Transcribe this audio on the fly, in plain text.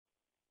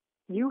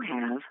You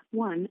have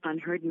one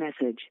unheard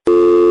message.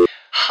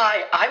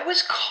 Hi, I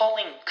was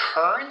calling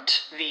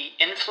Current, the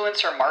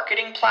influencer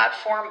marketing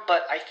platform,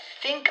 but I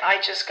think I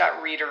just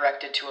got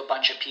redirected to a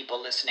bunch of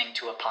people listening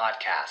to a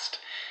podcast.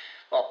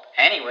 Well,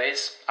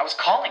 anyways, I was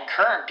calling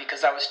Current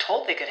because I was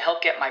told they could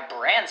help get my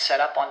brand set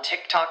up on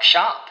TikTok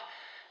Shop,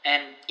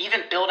 and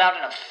even build out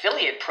an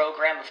affiliate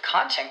program of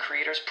content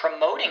creators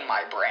promoting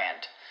my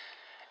brand,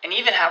 and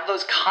even have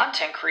those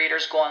content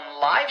creators go on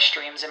live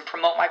streams and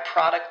promote my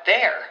product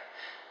there.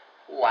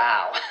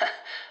 Wow,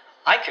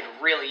 I could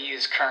really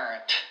use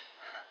Current.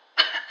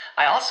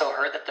 I also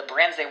heard that the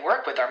brands they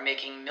work with are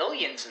making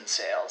millions in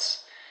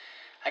sales.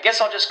 I guess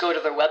I'll just go to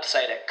their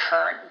website at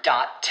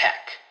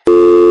current.tech.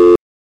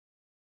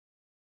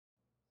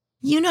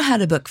 You know how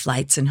to book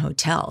flights and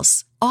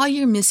hotels. All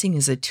you're missing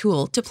is a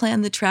tool to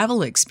plan the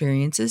travel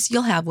experiences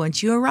you'll have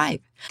once you arrive.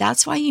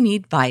 That's why you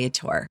need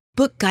Viator.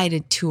 Book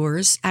guided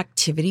tours,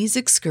 activities,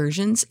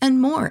 excursions,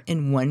 and more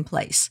in one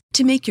place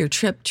to make your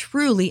trip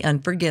truly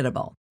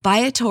unforgettable.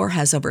 Viator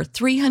has over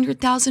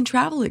 300,000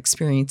 travel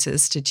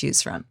experiences to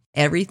choose from.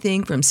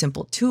 Everything from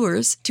simple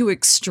tours to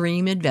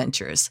extreme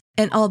adventures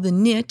and all the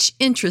niche,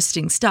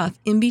 interesting stuff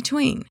in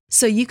between.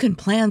 So you can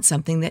plan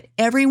something that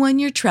everyone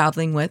you're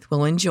traveling with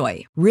will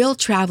enjoy. Real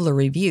traveler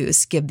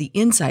reviews give the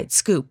inside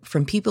scoop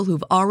from people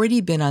who've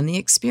already been on the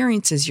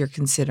experiences you're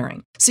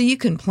considering. So you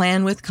can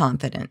plan with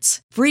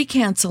confidence. Free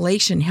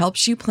cancellation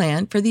helps you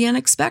plan for the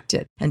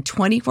unexpected. And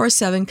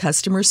 24/7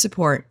 customer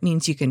support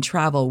means you can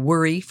travel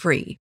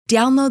worry-free.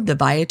 Download the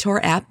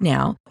Viator app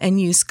now and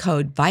use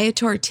code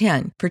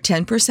Viator10 for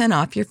 10%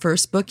 off your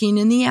first booking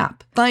in the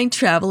app. Find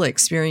travel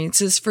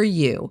experiences for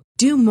you.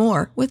 Do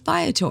more with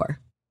Viator.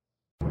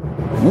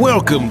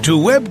 Welcome to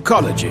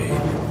Webcology.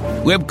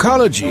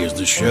 Webcology is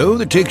the show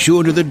that takes you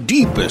into the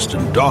deepest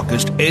and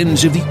darkest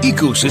ends of the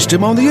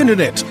ecosystem on the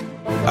internet.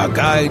 Our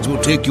guides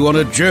will take you on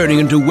a journey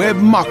into web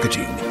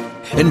marketing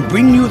and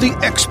bring you the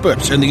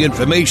experts and the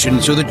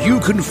information so that you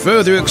can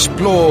further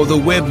explore the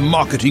web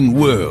marketing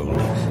world.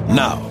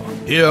 Now,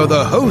 here are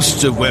the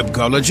hosts of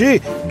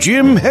Webcology,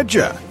 Jim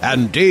Hedger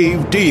and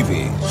Dave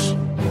Davies.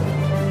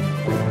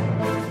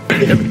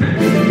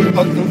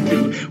 Welcome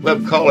to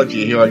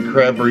Webcology here on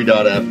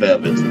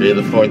Cranberry.fm. It's May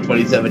the 4th,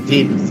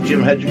 2017. This is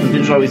Jim Hedger from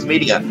Digital Always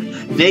Media.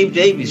 Dave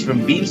Davies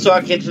from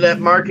Beanstalk Internet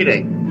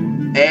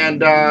Marketing.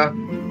 And,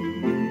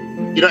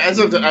 as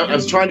I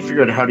was trying to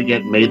figure out how to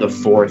get May the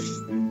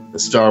 4th, the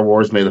Star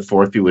Wars May the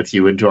 4th be with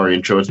you into our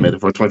intros, May the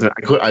 4th,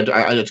 2017.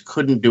 I just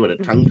couldn't do it.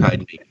 It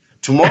tongue-tied me.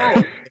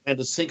 Tomorrow, and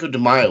a Cinco de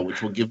Mayo,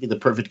 which will give me the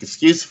perfect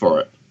excuse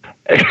for it.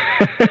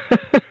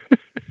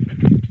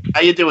 How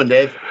you doing,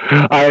 Dave?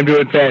 I am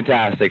doing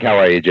fantastic. How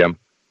are you, Jim?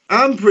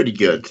 I'm pretty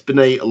good. It's been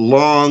a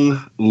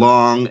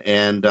long,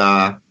 and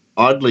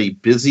oddly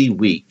busy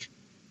week.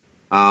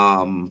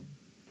 Those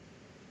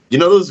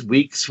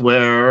weeks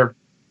where,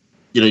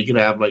 you can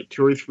have like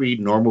 2 or 3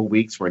 normal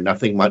weeks where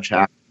nothing much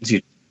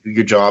happens.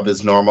 Your job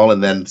is normal,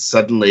 and then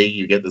suddenly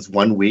you get this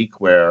one week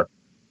where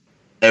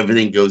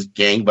everything goes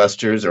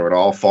gangbusters, or it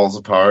all falls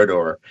apart,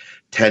 or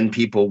 10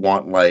 people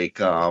want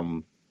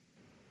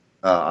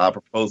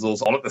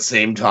proposals all at the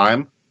same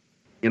time.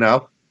 Yep.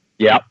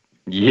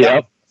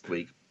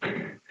 Week.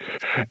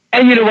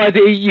 And you know what?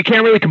 You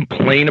can't really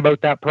complain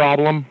about that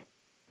problem.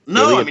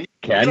 No, really, I mean, you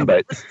can,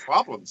 but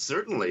problems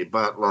certainly.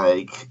 But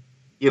when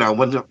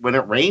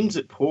it rains,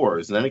 it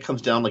pours, and then it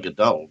comes down like a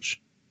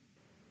deluge,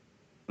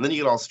 and then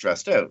you get all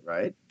stressed out,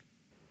 right?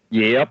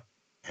 Yep.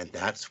 And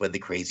that's when the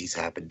crazies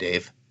happen,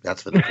 Dave.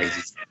 That's when the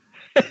crazies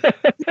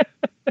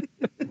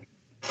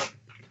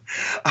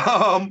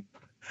happen.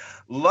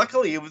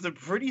 Luckily, it was a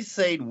pretty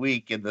sane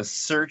week in the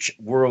search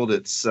world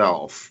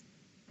itself.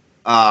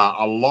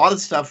 A lot of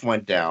stuff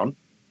went down.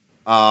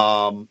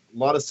 A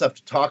lot of stuff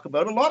to talk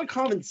about. A lot of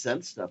common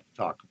sense stuff to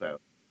talk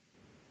about.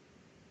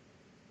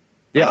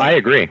 Yeah, I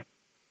agree.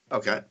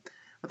 Okay.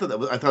 I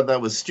thought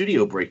that was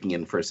studio breaking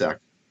in for a sec.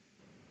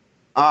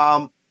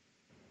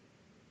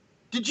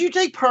 Did you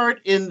take part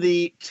in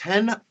the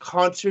 10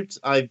 concerts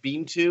I've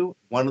been to?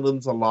 One of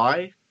them's a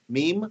lie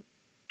meme?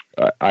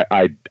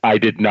 I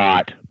did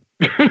not.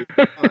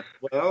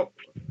 Well,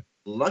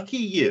 lucky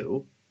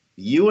you.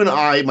 You and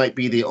I might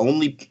be the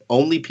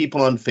only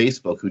people on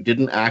Facebook who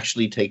didn't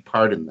actually take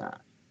part in that.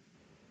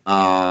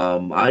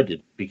 I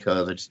did,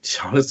 because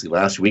honestly,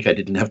 last week I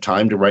didn't have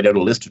time to write out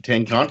a list of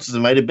 10 concerts I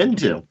might have been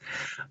to.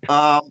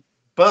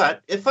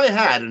 But if I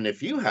had, and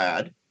if you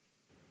had,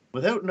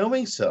 without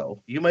knowing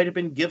so, you might have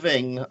been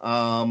giving,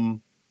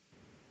 cyber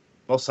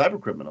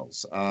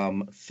criminals,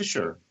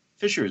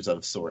 fishers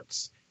of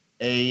sorts,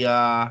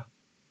 a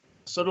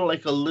sort of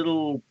like a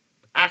little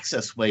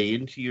access way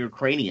into your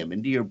cranium,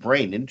 into your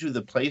brain, into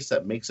the place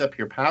that makes up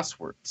your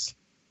passwords.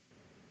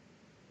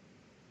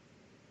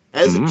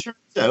 As it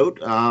turns out,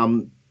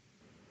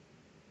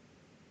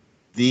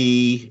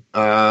 the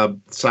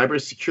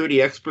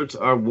cybersecurity experts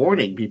are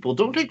warning people,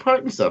 don't take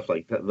part in stuff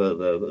like that.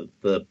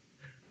 The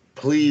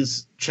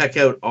please check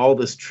out all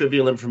this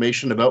trivial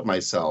information about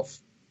myself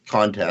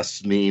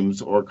contests,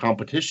 memes, or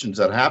competitions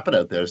that happen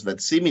out there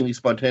that seemingly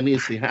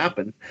spontaneously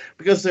happen,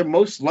 because they're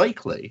most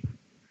likely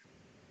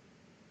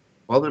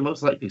Well, they're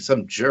most likely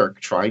some jerk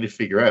trying to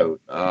figure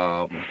out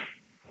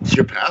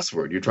your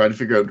password. You're trying to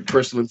figure out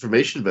personal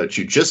information about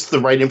you, just the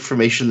right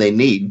information they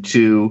need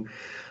to,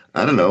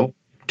 I don't know,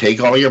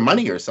 take all your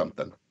money or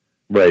something.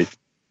 Right.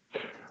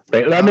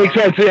 That makes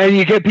sense. And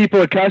you get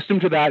people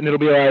accustomed to that, and it'll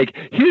be like,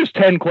 here's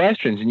 10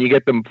 questions, and you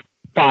get them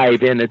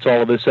 5 in. It's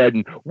all of a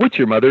sudden, what's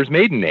your mother's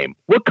maiden name?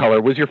 What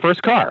color was your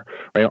first car?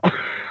 Right?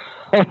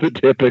 All the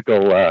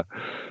typical...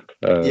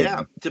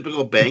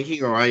 typical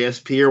banking or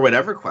ISP or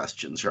whatever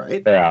questions,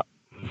 right? Yeah.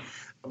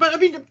 But, I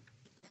mean,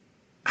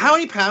 how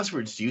many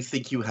passwords do you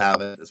think you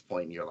have at this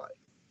point in your life?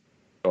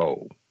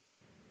 Oh.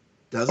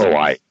 Dozens?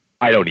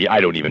 I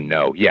don't even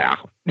know. Yeah.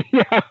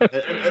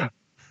 Yeah.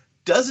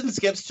 Dozens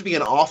gets to be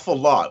an awful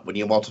lot when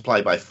you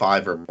multiply by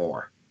 5 or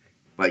more.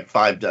 Like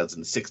 5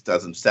 dozen, 6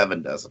 dozen,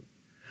 7 dozen.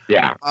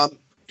 Yeah. I've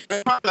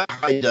got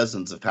high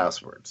dozens of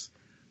passwords.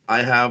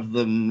 I have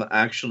them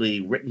actually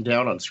written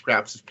down on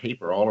scraps of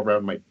paper all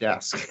around my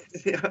desk.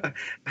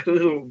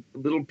 little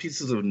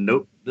pieces of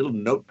little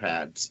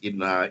notepads in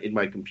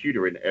my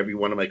computer in every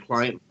one of my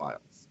client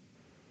files.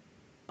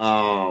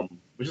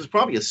 Which is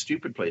probably a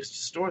stupid place to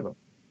store them.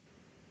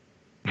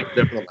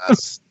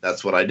 Nevertheless,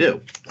 that's what I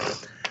do.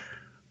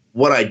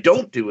 What I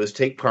don't do is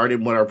take part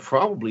in what are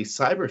probably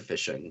cyber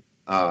phishing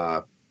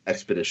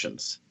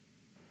expeditions.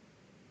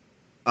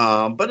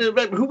 But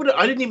who would?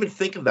 I didn't even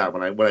think of that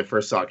when I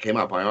first saw it came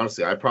up.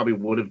 I probably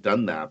would have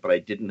done that, but I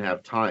didn't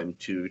have time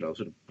to sort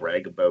of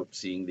brag about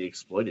seeing The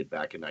Exploited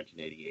back in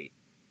 1988.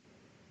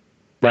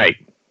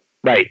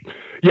 Right.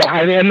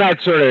 Yeah, and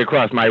that sort of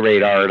crossed my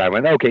radar, and I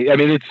went, okay. I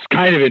mean, it's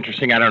kind of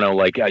interesting. I don't know,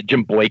 like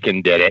Jim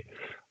Boykin did it.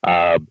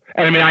 And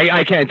I mean,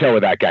 I can't tell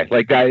with that guy.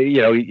 Like that,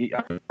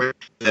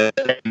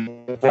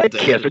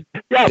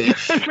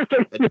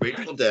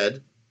 Grateful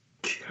Dead.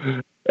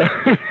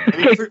 I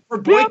mean, for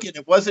Boykin,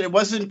 it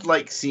wasn't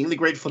like seeing the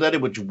Grateful Dead.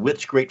 It was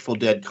which Grateful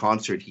Dead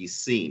concert he's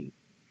seen.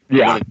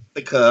 Yeah,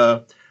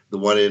 the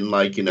one in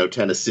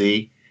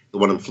Tennessee, the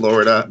one in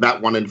Florida,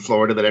 that one in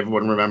Florida that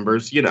everyone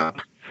remembers.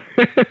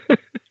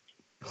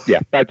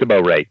 Yeah, that's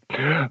about right.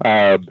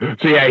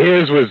 So yeah,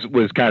 his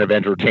was kind of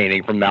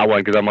entertaining from that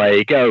one because I'm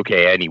like,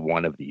 okay, any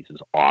one of these is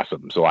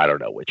awesome. So I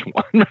don't know which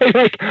one.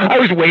 Like I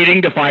was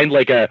waiting to find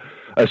like a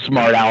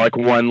smart aleck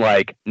one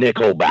like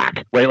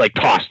Nickelback, right? Like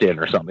tossed in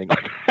or something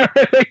like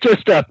that.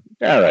 Just all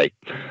right.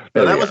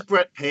 No, that was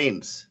Brett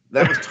Payne's.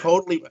 That was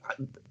totally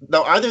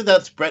no. Either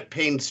that's Brett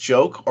Payne's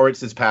joke or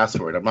it's his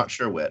password. I'm not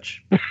sure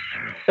which.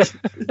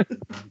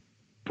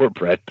 Poor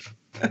Brett.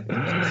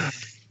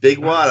 Big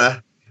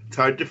water. It's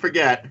hard to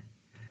forget.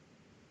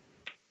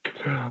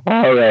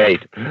 All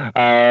right.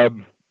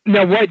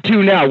 Now, what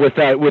to now with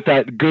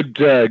that good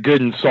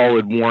and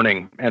solid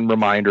warning and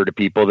reminder to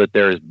people that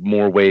there's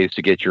more ways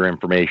to get your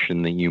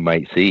information than you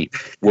might see.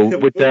 Where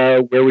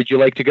would you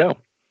like to go?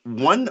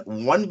 One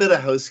bit of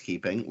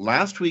housekeeping.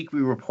 Last week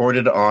we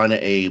reported on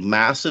a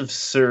massive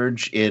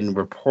surge in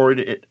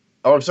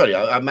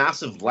a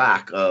massive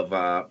lack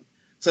of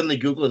suddenly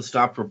Google had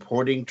stopped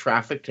reporting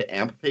traffic to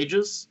AMP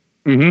pages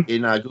in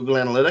Google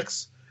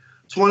Analytics.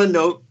 Just want to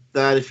note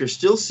that if you're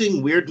still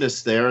seeing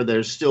weirdness there,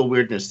 there's still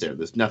weirdness there.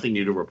 There's nothing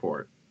new to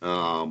report.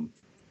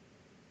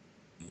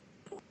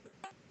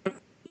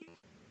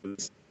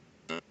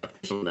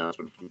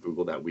 Announcement from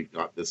Google that we've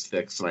got this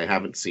fixed, and I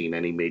haven't seen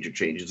any major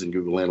changes in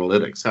Google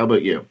Analytics. How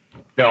about you?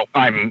 No,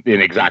 I'm in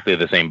exactly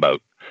the same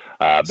boat.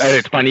 And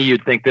it's funny,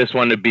 you'd think this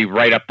one would be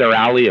right up their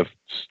alley of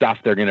stuff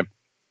they're going to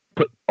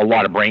put a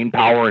lot of brain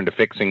power into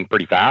fixing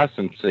pretty fast,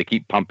 and so they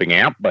keep pumping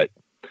AMP, but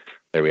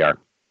there we are.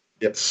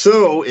 Yep.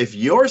 So if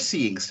you're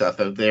seeing stuff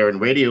out there in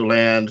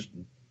Radioland,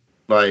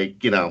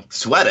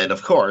 sweat it,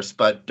 of course,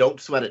 but don't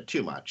sweat it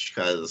too much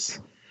because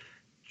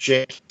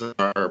chances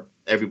are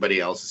everybody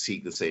else is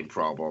seeing the same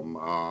problem,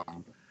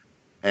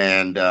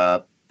 and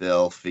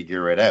they'll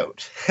figure it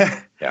out.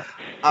 Yeah.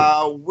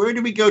 Where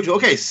do we go to?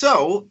 Okay,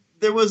 so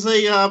there was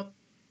a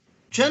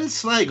Jen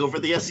Slag over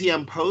the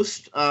SEM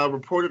Post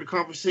reported a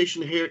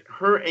conversation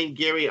her and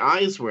Gary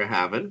Eyes were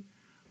having.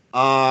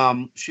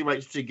 She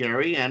writes to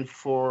Gary and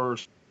for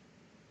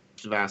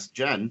ask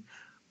Jen,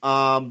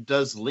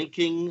 does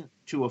linking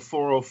to a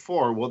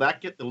 404, will that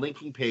get the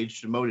linking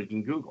page demoted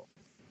in Google?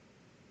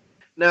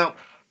 Now,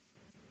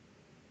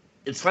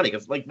 it's funny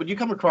because when you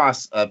come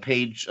across a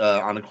page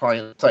on a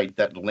client site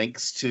that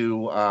links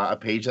to a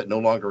page that no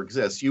longer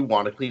exists, you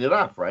want to clean it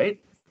up, right?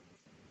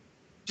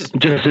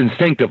 Just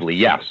instinctively,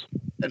 yes.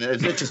 And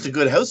it's just a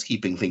good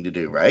housekeeping thing to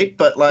do, right?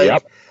 But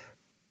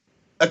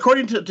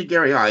according to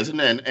Gary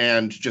Eisen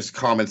and just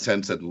common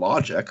sense and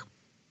logic,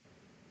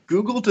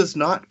 Google does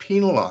not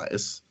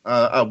penalize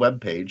a web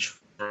page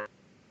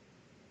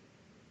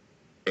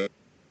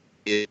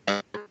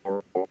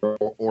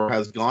or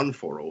has gone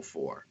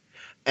 404.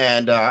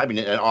 And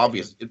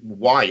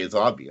why is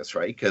obvious,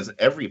 right? Because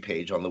every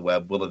page on the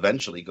web will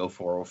eventually go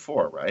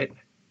 404, right?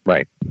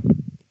 Right.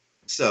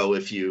 So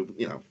if you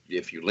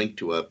link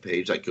to a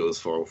page that goes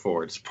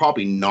 404, it's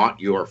probably not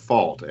your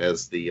fault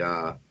as the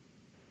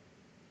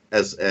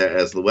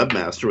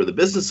webmaster or the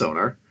business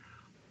owner.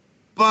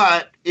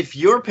 But if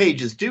your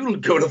pages do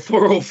go to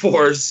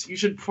 404s, you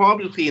should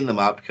probably clean them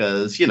up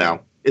because,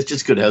 it's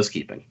just good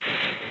housekeeping.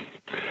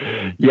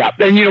 Yeah,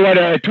 and you know what?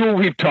 A tool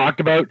we've talked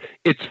about,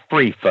 it's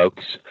free,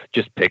 folks.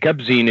 Just pick up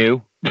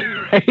Xenu,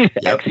 right?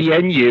 Yep.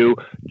 XENU,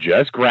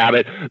 just grab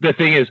it. The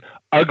thing is,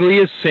 ugly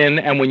as sin,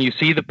 and when you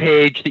see the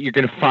page that you're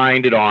going to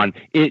find it on,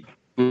 it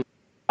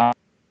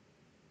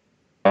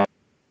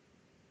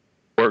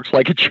works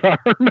like a charm.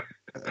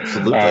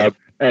 Absolutely.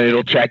 And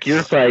it'll check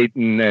your site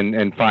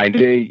and find,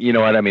 you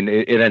know what I mean?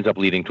 It ends up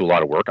leading to a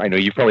lot of work. I know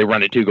you've probably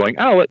run it too, going,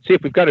 oh, let's see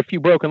if we've got a few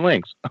broken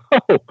links.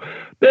 Oh,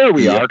 there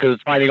we are, because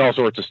it's finding all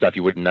sorts of stuff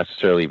you wouldn't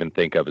necessarily even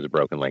think of as a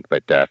broken link.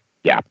 But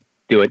yeah,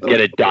 do it, get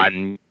it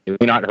done.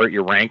 It may not hurt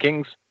your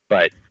rankings,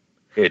 but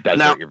it does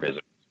hurt your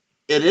visitors.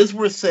 It is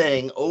worth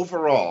saying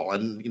overall,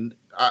 and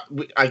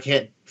I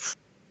can't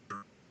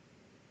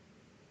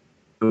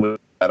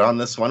bet on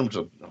this one, which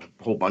a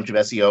whole bunch of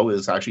SEO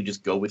is actually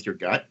just go with your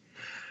gut.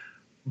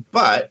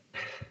 But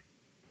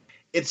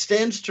it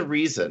stands to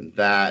reason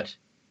that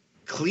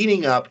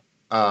cleaning up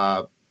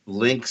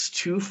links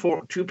to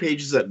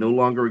pages that no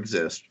longer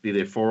exist, be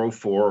they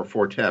 404 or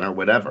 410 or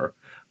whatever,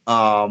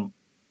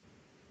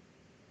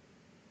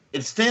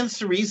 it stands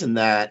to reason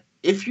that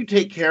if you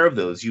take care of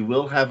those, you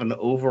will have an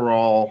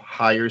overall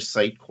higher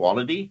site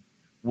quality,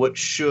 which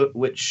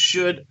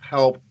should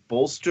help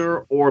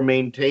bolster or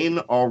maintain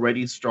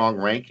already strong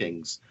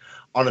rankings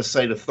on a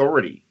site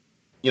authority.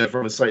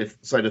 From a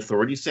site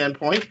authority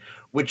standpoint,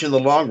 which in the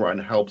long run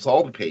helps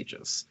all the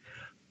pages.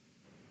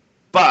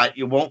 But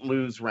you won't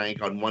lose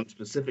rank on one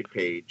specific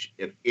page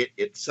if it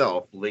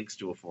itself links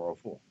to a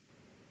 404.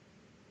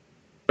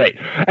 Right.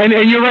 And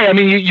you're right. I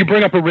mean, you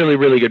bring up a really,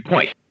 really good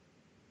point.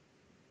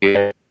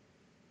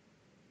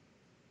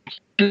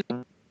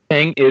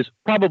 Thing is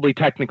probably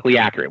technically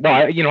accurate.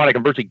 Well, you know what? I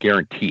can virtually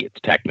guarantee it's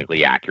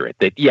technically accurate.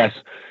 That, yes,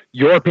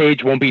 your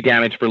page won't be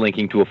damaged for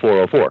linking to a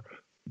 404.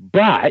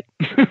 But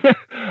if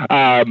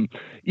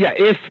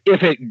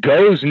it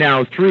goes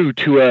now through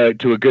to a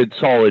good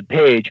solid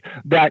page,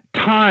 that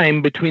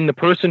time between the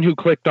person who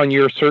clicked on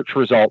your search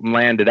result and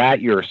landed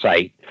at your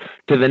site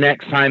to the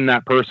next time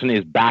that person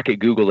is back at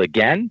Google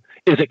again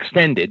is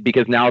extended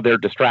because now they're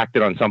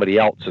distracted on somebody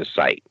else's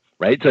site,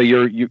 right? So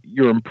you're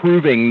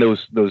improving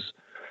those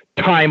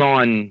time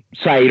on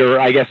site, or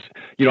I guess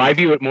I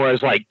view it more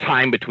as like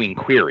time between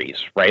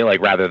queries, right?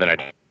 Like rather than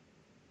it's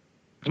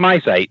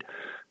my site.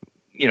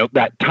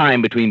 That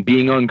time between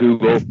being on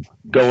Google,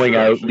 going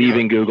out,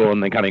 leaving Google,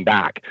 and then coming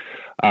back.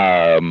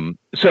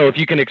 So if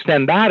you can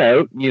extend that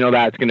out,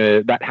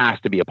 that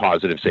has to be a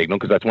positive signal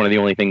because that's one of the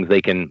only things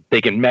they can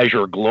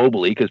measure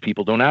globally because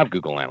people don't have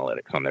Google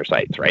Analytics on their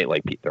sites, right?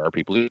 Like there are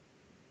people who.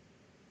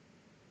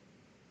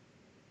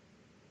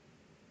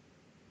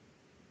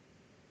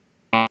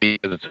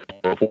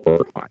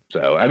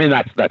 So I mean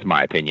that's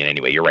my opinion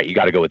anyway. You're right. You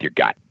got to go with your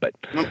gut, but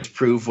not to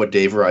prove what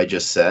Dave or I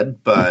just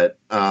said, but.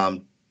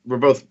 We're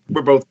both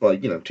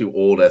like two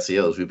old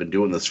SEOs. We've been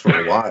doing this for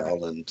a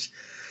while, and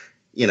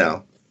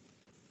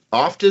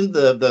often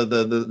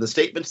the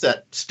statements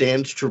that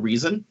stand to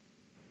reason.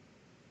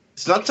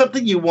 It's not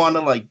something you want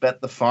to like bet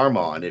the farm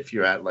on if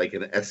you're at like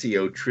an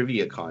SEO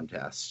trivia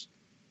contest.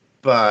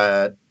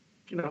 But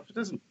if it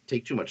doesn't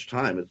take too much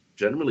time, it's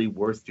generally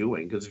worth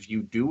doing because if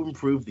you do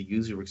improve the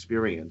user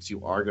experience,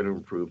 you are going to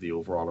improve the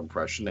overall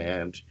impression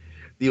and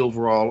the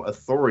overall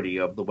authority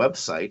of the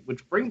website,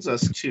 which brings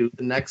us to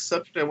the next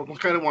subject I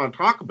kind of want to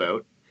talk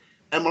about.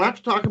 And we'll have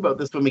to talk about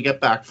this when we get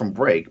back from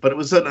break. But it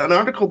was an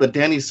article that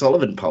Danny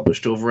Sullivan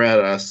published over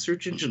at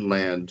Search Engine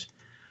Land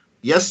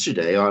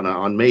yesterday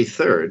on May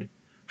 3rd,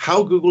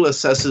 how Google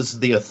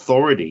assesses the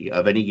authority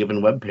of any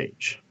given web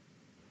page.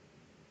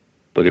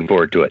 Looking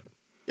forward to it.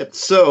 Yep.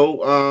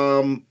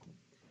 So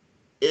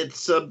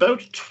it's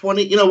about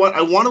 20. You know what?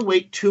 I want to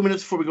wait 2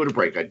 minutes before we go to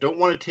break. I don't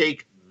want to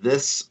take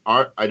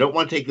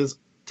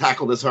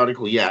tackle this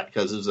article yet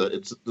because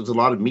there's a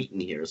lot of meat in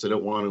here, so I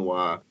don't want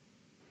to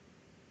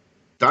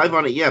dive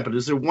on it yet. But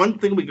is there one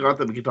thing we got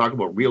that we can talk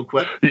about real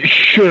quick?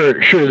 Sure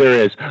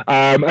there is.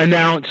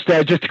 Announced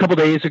just a couple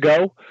days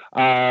ago.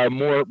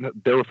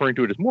 They're referring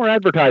to it as more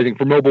advertising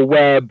for mobile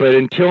web, but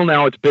until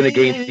now it's been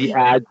against the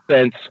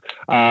AdSense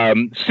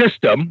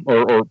system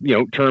or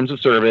terms of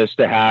service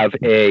to have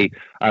a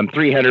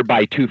 300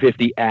 by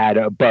 250 ad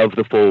above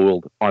the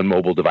fold on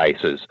mobile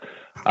devices.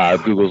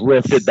 Google's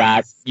lifted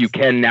that. You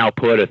can now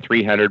put a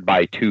 300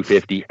 by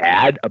 250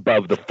 ad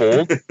above the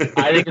fold.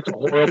 I think it's a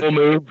horrible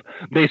move.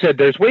 They said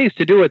there's ways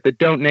to do it that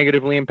don't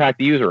negatively impact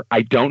the user.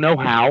 I don't know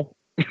how.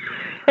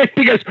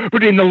 Because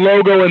between the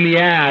logo and the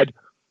ad,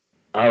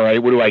 all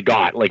right, what do I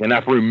got? Like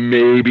enough room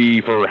maybe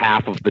for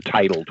half of the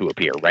title to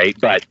appear, right?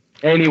 But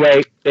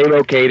anyway, they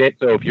okayed it.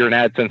 So if you're an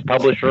AdSense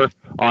publisher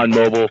on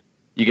mobile,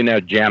 you can now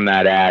jam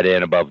that ad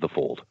in above the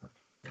fold.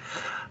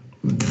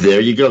 There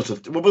you go. So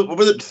what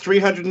was it?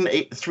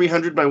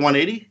 300 by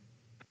 180?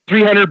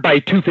 300 by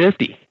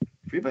 250.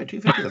 3 by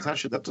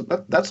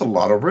 250. That's a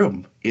lot of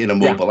room in a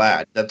mobile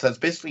ad. That's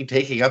basically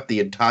taking up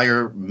the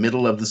entire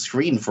middle of the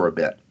screen for a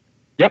bit.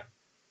 Yep.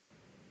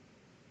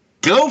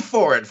 Go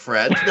for it,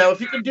 Fred. Now,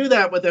 if you can do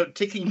that without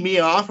ticking me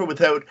off or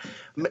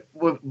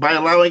by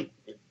allowing,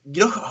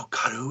 oh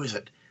God, who is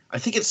it? I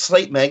think it's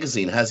Slate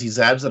Magazine has these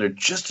ads that are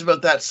just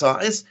about that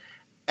size,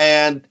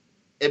 and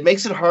it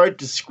makes it hard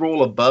to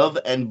scroll above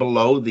and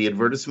below the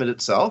advertisement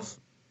itself.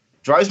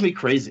 Drives me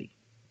crazy.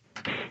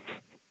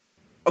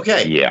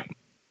 Okay. Yeah.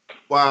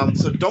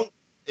 So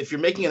if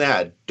you're making an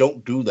ad,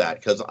 don't do that,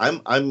 because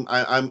I'm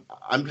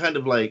kind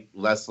of like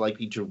less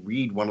likely to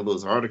read one of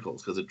those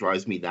articles because it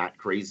drives me that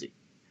crazy.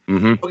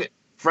 Mm-hmm. Okay,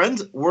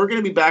 friends, we're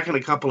going to be back in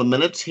a couple of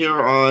minutes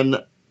here on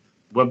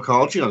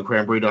Webcology on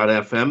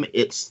Cranberry.fm.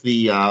 It's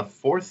the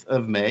 4th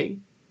of May,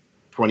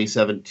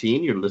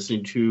 2017. You're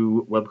listening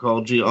to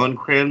Webcology on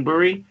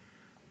Cranberry.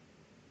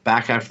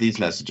 Back after these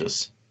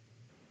messages.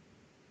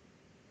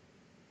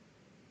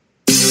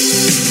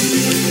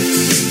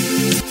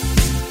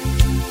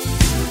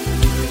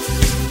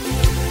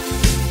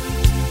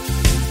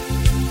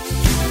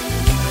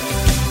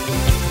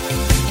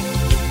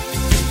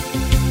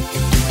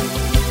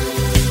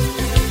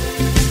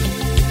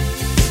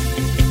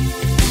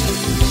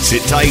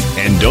 Sit tight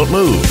and don't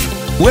move.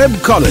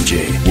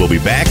 Webcology. We'll be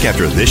back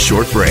after this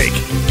short break.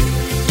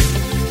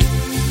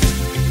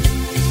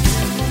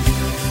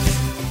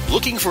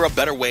 Looking for a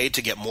better way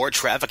to get more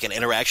traffic and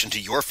interaction to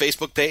your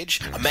Facebook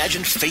page?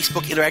 Imagine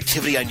Facebook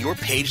interactivity on your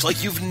page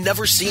like you've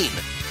never seen.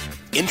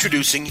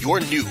 Introducing your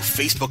new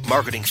Facebook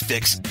marketing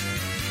fix,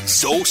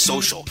 Zo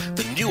Social,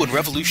 the new and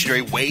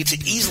revolutionary way to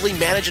easily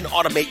manage and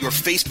automate your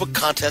Facebook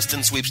contests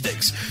and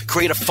sweepstakes.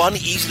 Create a fun,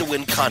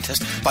 easy-to-win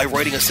contest by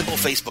writing a simple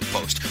Facebook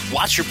post.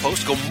 Watch your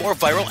post go more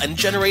viral and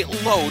generate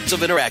loads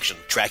of interaction.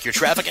 Track your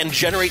traffic and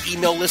generate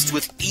email lists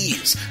with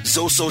ease.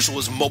 Zo Social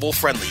is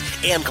mobile-friendly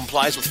and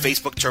complies with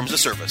Facebook Terms of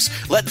Service.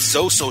 Let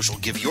Zo Social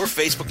give your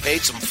Facebook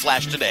page some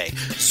flash today.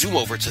 Zoom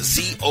over to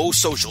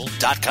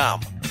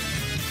zosocial.com.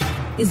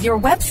 Is your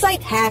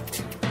website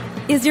hacked?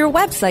 Is your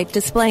website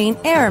displaying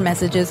error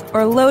messages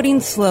or loading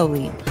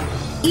slowly?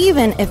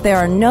 Even if there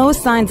are no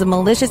signs of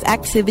malicious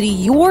activity,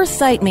 your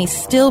site may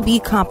still be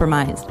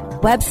compromised.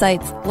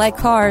 Websites, like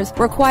cars,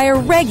 require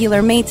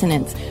regular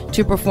maintenance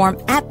to perform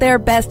at their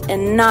best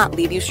and not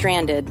leave you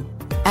stranded.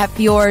 At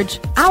Fjorge,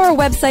 our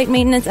website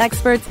maintenance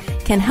experts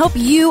can help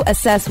you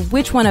assess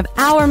which one of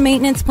our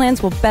maintenance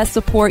plans will best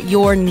support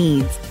your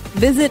needs.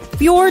 Visit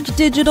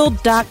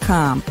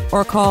fjorgedigital.com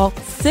or call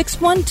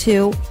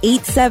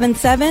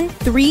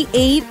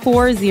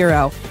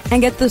 612-877-3840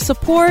 and get the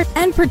support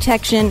and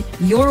protection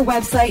your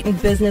website and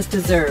business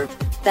deserve.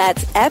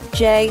 That's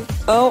FJORGE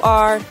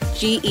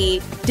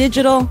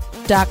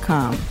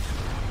digital.com.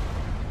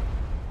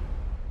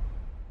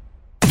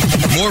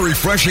 More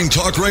refreshing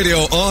talk radio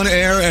on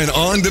air and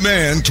on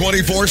demand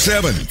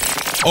 24/7.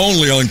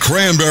 Only on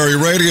Cranberry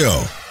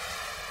Radio.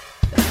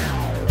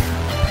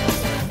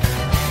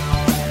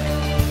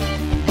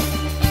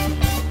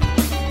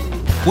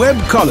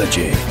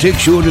 Webcology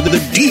takes you into the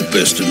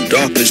deepest and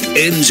darkest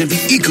ends of the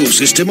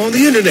ecosystem on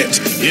the internet.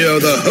 Here are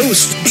the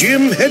hosts,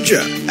 Jim Hedger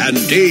and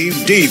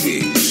Dave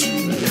Davies.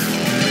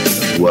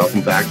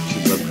 Welcome back to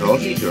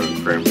Webcology here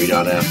on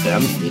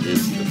Cranberry.fm. It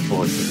is the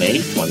 4th of May,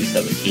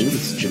 2017.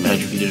 This is Jim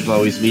Hedger from Digital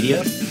Always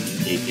Media,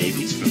 Dave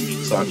Davies from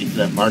Beanstalk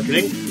Internet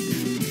Marketing.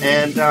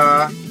 And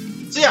I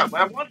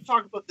want to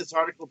talk about this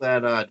article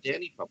that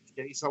Danny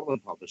Sullivan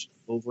published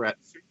over at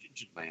Search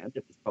Engine Land.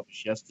 It was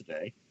published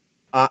yesterday.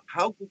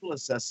 How Google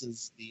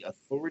assesses the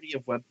authority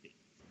of web pages.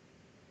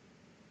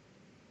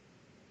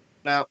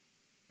 Now,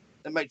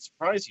 that might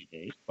surprise you,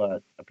 Dave,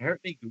 but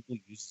apparently Google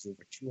uses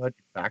over 200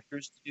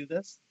 factors to do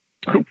this.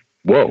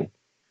 Whoa.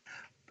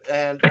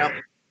 And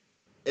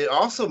it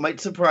also might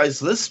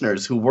surprise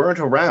listeners who weren't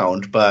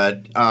around,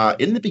 but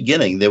in the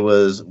beginning, there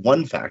was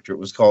one factor. It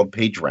was called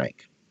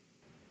PageRank.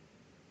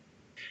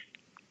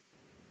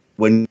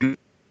 When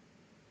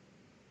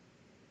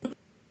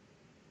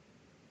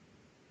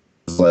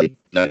like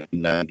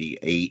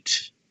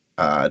 1998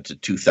 to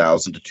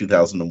 2000 to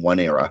 2001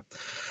 era,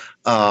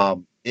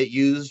 it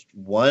used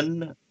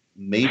one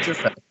major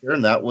factor,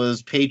 and that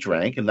was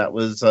PageRank, and that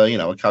was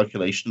a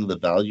calculation of the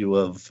value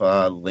of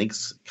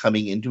links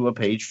coming into a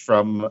page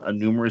from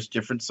numerous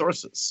different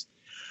sources.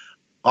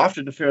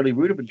 Often a fairly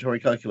rudimentary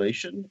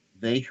calculation.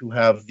 They who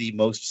have the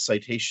most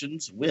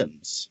citations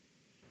wins.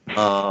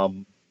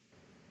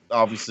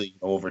 Obviously,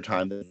 over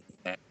time,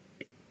 that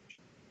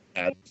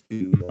had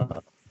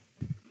to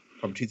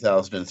from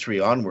 2003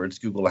 onwards,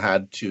 Google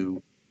had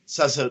to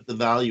suss out the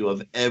value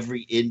of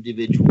every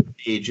individual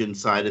page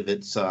inside of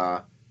its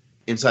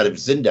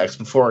index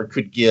before it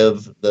could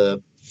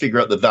figure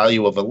out the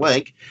value of a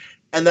link,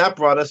 and that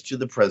brought us to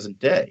the present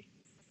day,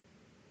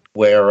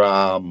 where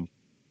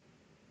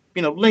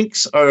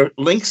links are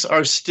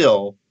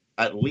still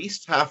at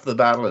least half the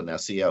battle in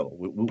SEO.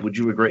 Would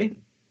you agree?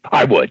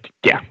 I would.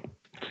 Yeah,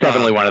 it's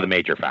definitely one of the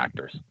major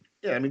factors.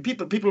 Yeah, I mean,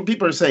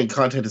 people are saying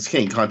content is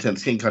king,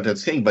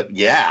 but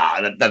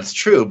yeah, that's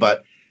true.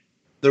 But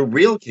the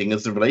real king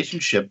is the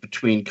relationship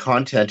between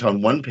content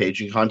on one page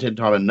and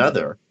content on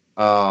another,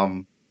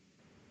 and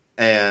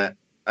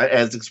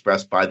as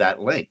expressed by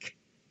that link.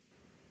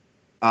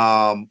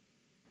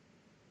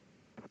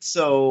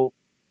 So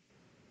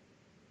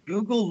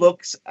Google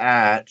looks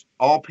at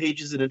all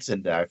pages in its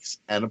index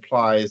and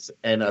applies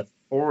an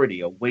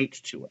authority, a weight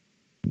to it.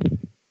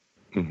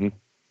 Mm-hmm.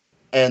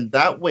 And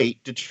that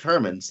weight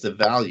determines the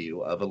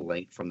value of a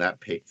link from that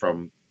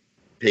from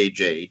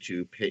page A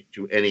to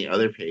any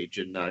other page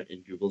in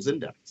Google's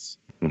index.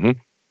 Mm-hmm.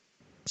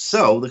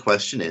 So the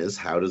question is,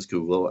 how does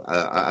Google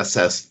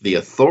assess the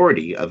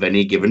authority of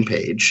any given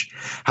page?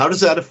 How does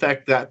that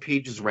affect that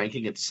page's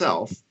ranking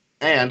itself?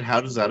 And how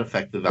does that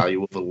affect the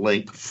value of a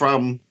link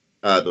from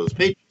those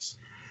pages?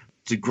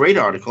 It's a great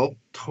article,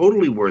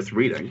 totally worth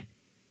reading.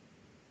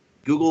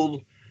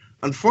 Google,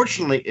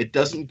 unfortunately, it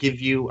doesn't give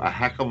you a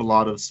heck of a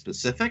lot of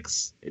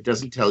specifics. It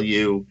doesn't tell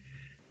you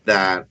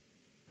that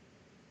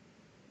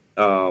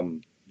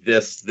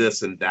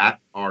this, and that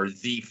are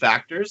the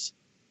factors.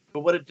 But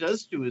what it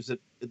does do is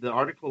the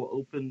article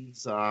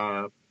opens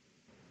a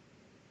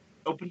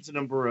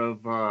number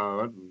of,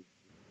 want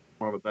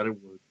a better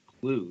word,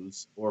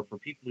 clues, or for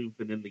people who've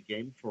been in the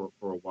game for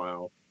a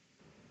while,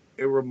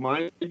 it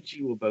reminds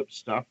you about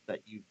stuff that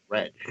you've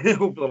read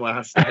over the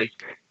last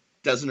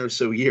dozen or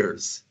so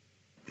years.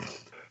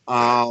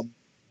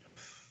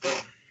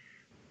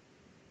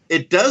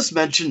 It does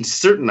mention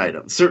certain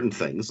items, certain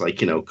things like,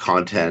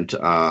 content,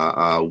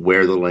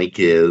 where the link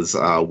is,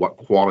 what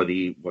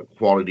quality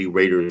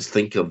raters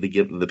think of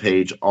the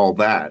page, all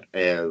that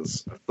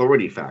as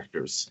authority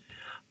factors.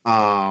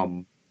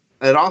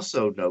 And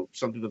also note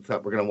something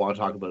that we're going to want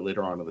to talk about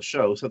later on in the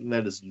show, something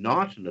that is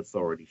not an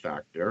authority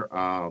factor.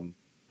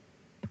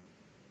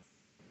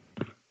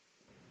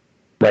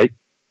 Right.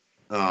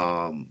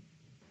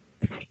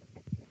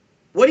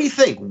 What do you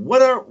think?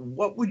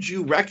 What would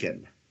you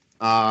reckon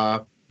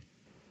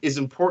is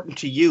important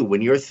to you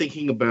when you're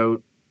thinking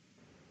about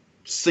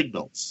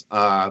signals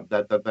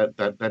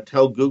that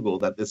tell Google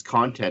that this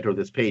content or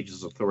this page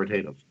is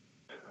authoritative?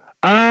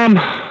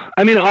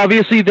 I mean,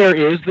 obviously there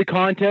is the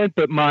content,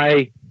 but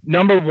my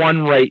number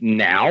one right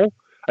now,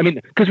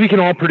 because we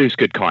can all produce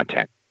good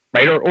content,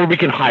 right? Or we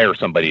can hire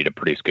somebody to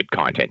produce good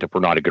content if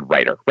we're not a good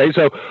writer, right?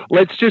 So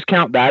let's just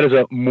count that as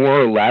a more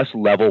or less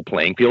level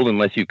playing field,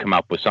 unless you come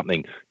up with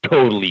something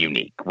totally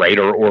unique, right?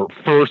 Or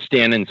first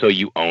in, and so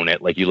you own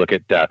it. Like you look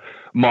at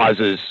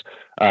Moz's,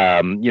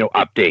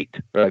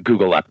 update,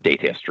 Google update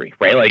history,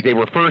 right? Like they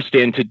were first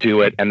in to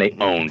do it and they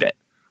owned it.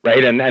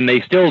 Right, and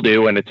they still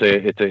do, and it's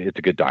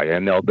a good diet,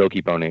 and they'll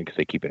keep owning it because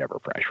they keep it ever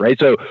fresh, right?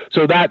 So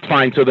that's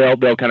fine. So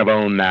they'll kind of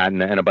own that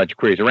and a bunch of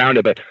queries around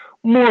it, but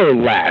more or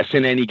less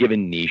in any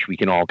given niche, we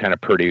can all kind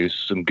of produce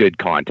some good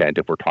content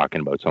if we're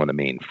talking about some of the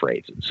main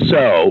phrases.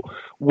 So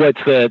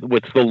what's the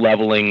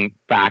leveling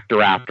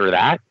factor after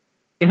that?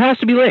 It has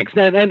to be links,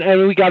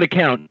 and we got to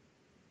count.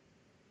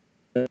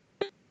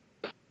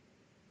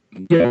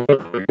 Just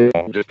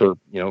for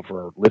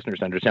for listeners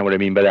to understand what I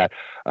mean by that,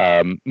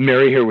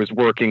 Mary here was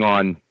working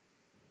on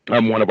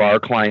one of our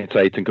client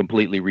sites and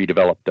completely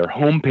redeveloped their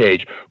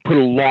homepage, put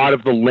a lot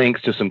of the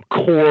links to some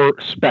core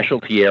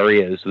specialty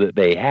areas that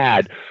they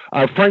had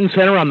front and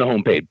center on the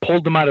homepage,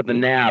 pulled them out of the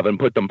nav and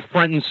put them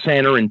front and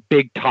center in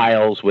big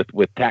tiles with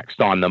text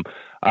on them.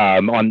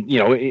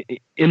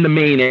 In the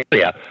main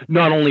area.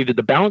 Not only did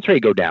the bounce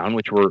rate go down,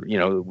 which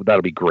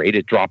that'll be great,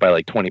 it dropped by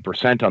like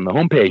 20% on the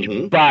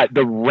homepage, but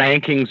the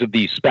rankings of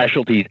these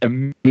specialties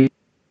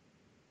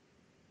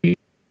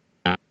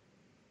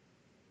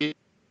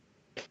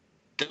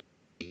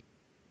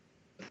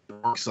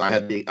So I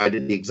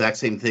did the exact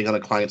same thing on a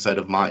client side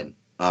of mine.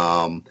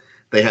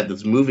 They had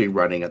this movie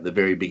running at the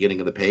very beginning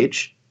of the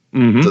page.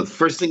 Mm-hmm. So the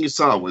first thing you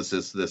saw was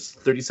this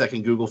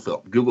 30-second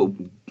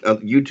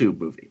YouTube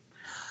movie.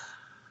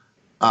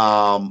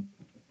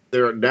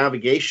 Their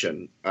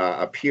navigation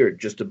appeared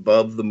just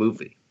above the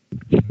movie.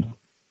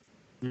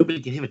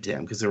 Nobody gave a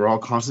damn because they were all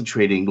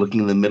concentrating,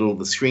 looking in the middle of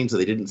the screen, so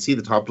they didn't see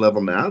the top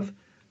level nav.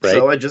 Right.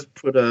 So I just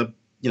put a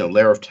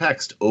layer of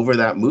text over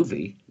that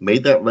movie,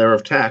 made that layer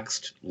of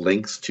text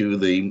links to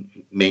the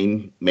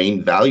main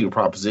value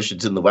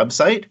propositions in the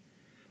website.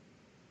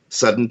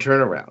 Sudden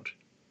turnaround.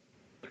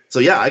 So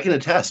yeah, I can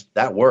attest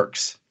that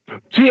works.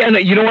 See, and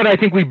you know what? I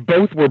think we're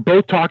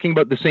both talking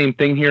about the same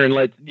thing here, and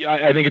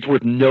I think it's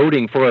worth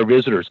noting for our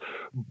visitors.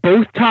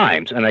 Both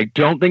times, and I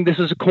don't think this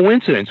is a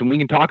coincidence, and we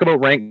can talk about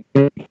rank.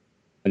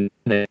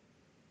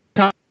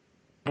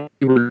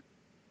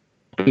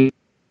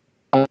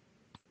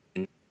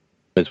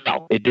 As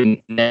well, it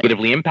didn't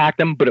negatively impact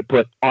them, but it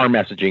put our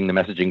messaging, the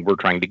messaging we're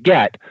trying to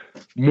get,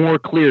 more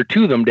clear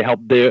to them to help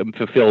them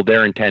fulfill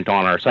their intent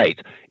on our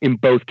sites. In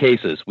both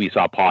cases, we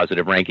saw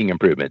positive ranking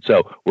improvement.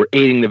 So we're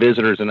aiding the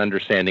visitors in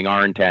understanding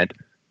our intent,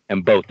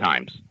 and both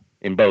times,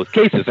 in both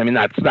cases,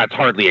 that's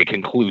hardly a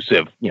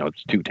conclusive,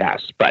 it's two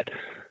tests, but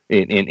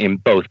in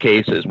both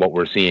cases, what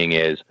we're seeing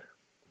is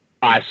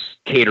us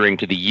catering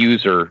to the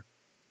user.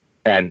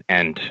 And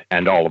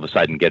all of a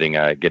sudden getting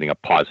a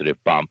positive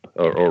bump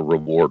or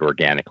reward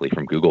organically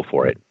from Google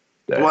for it.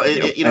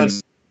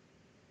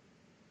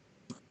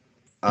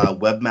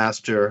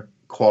 Webmaster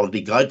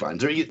Quality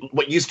Guidelines, or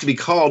what used to be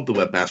called the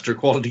Webmaster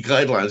Quality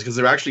Guidelines, because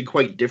they're actually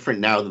quite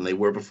different now than they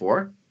were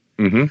before.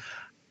 Mm-hmm.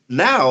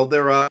 Now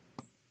they're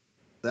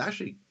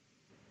actually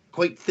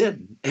quite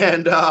thin.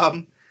 And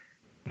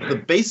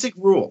the basic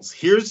rules.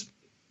 Here's,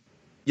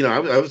 I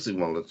was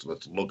thinking, well,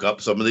 let's look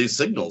up some of these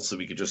signals so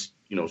we could just,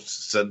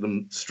 send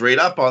them straight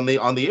up on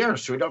the air,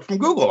 straight up from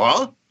Google,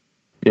 huh?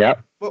 Yeah.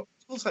 Well,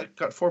 Google's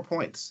got 4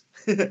 points.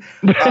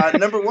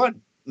 Number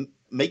one,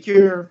 make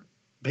your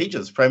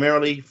pages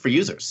primarily for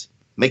users.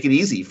 Make it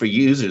easy for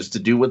users to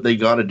do what they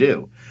got to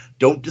do.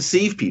 Don't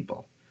deceive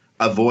people.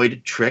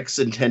 Avoid tricks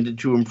intended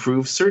to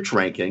improve search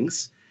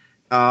rankings.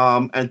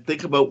 And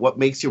think about what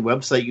makes your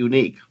website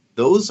unique.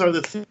 Those are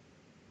the things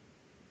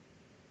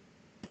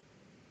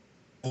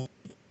you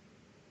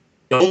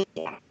don't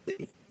want to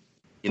see.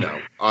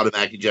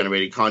 Automatically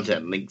generated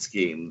content, link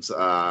schemes,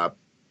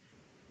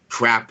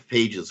 crap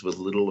pages with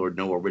little or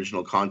no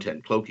original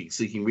content, cloaking,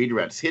 seeking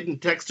redirects, hidden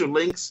text or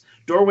links,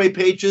 doorway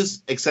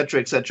pages,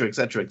 etc., etc.,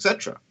 etc.,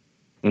 etc.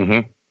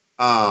 In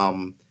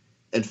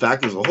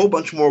fact, there's a whole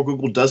bunch more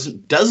Google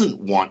doesn't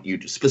want you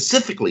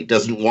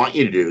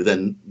to do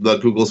than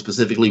what Google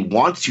specifically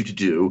wants you to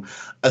do,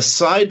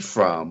 aside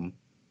from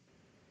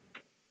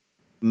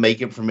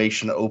make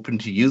information open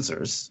to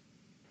users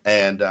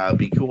and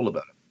be cool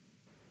about it.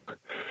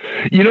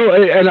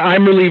 And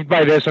I'm relieved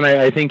by this, and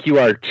I think you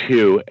are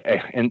too.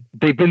 And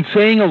they've been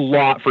saying a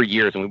lot for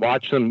years, and we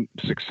watched them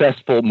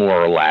successful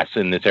more or less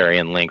in this area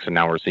in links, and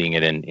now we're seeing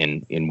it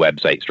in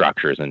website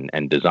structures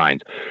and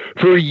designs.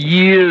 For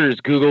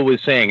years, Google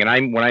was saying,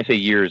 and when I say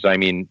years, I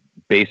mean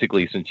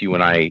basically since you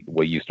and I,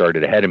 well, you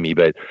started ahead of me,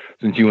 but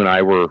since you and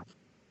I were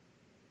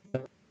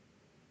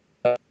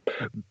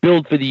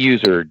build for the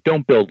user,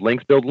 don't build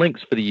links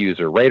for the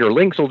user, right? Or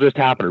links will just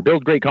happen, or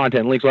build great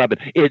content, links will happen.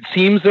 It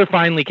seems they're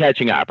finally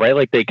catching up, right?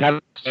 Like they kind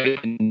of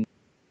started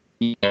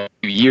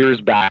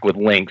years back with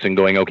links and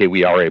going, okay,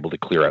 we are able to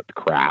clear out the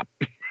crap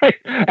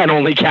and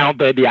only count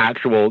the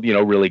actual,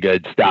 really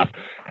good stuff.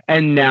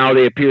 And now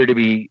they appear to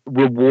be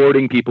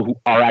rewarding people who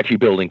are actually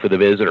building for the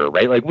visitor,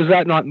 right? Like, was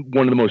that not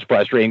one of the most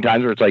frustrating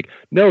times where it's like,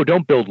 no,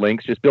 don't build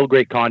links, just build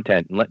great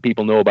content and let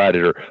people know about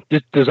it, or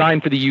just design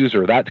for the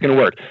user. That's going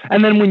to work.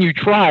 And then when you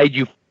tried,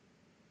 you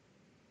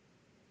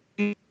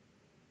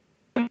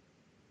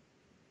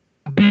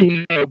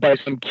being by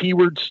some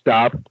keyword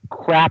stuff,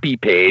 crappy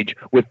page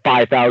with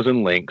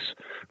 5,000 links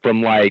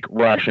from like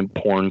Russian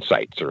porn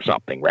sites or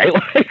something, right?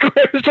 Like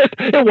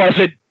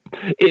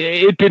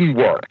it didn't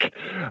work.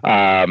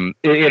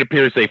 It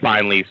appears they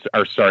finally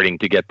are starting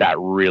to get that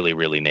really,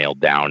 really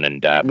nailed down,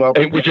 and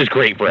which is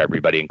great for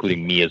everybody,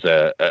 including me as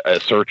a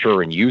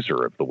searcher and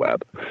user of the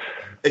web.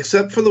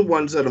 Except for the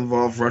ones that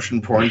involve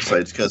Russian porn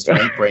sites, because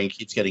my brain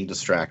keeps getting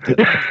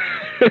distracted.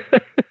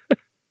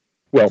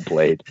 Well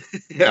played.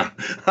 Yeah.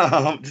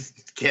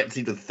 Just can't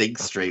seem to think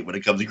straight when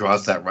it comes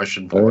across that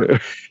Russian porn.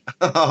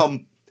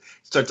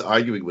 Starts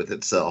arguing with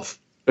itself.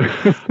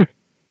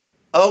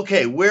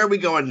 Okay, where are we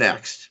going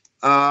next?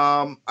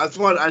 I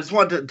just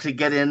wanted to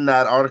get in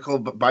that article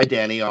by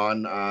Danny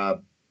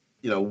on,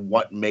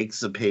 what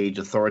makes a page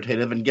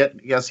authoritative, and get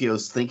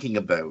SEOs thinking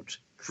about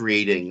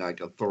creating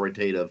like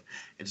authoritative.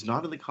 It's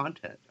not in the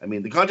content. I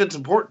mean, the content's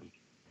important,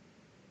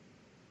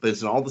 but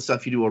it's in all the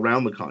stuff you do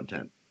around the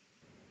content.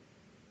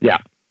 Yeah.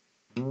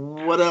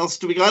 What else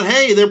do we got?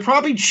 Hey, they're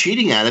probably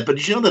cheating at it, but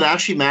did you know that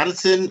Ashley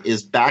Madison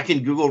is back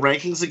in Google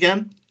rankings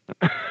again?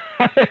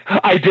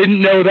 I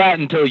didn't know that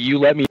until you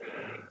let me.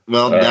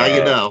 Well, now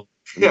you know.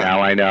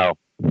 Now I know.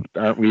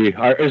 Aren't we?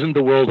 Isn't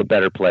the world a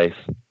better place?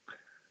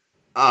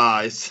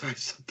 I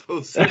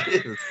suppose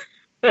it is.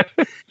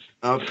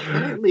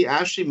 Apparently,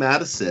 Ashley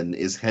Madison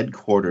is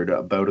headquartered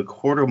about a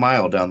quarter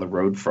mile down the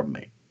road from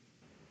me.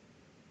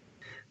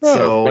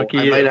 So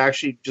I might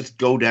actually just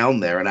go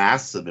down there and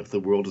ask them if the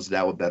world is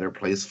now a better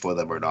place for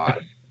them or not.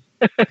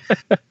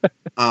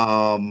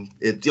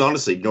 It's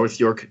honestly North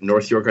York,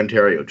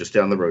 Ontario, just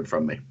down the road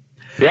from me.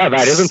 Yeah,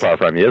 that isn't far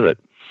from you, is it?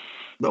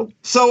 No.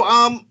 So,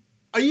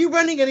 are you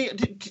running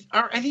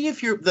are any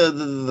of your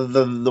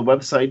the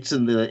websites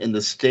in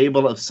the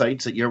stable of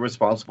sites that you're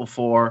responsible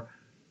for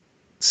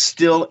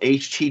still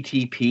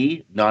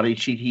HTTP, not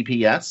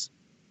HTTPS?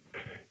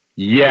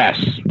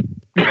 Yes.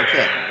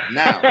 Okay.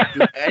 Now,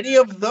 do any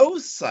of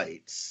those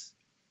sites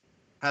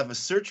have a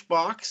search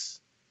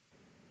box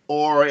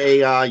or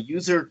a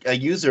user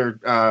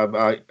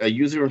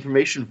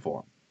information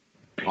form?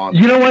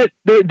 You know what?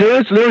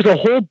 There's a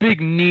whole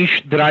big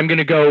niche that I'm going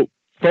to go,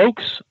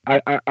 folks.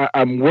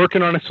 I'm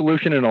working on a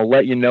solution, and I'll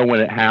let you know when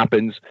it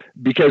happens.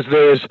 Because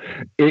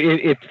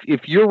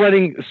if you're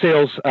running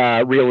sales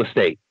real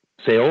estate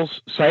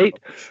sales site,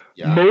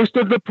 most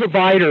of the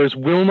providers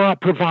will not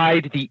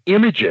provide the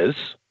images.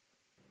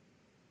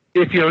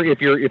 If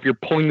you're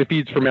pulling the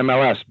feeds from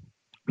MLS,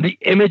 the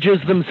images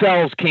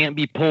themselves can't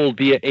be pulled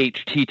via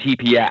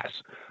HTTPS.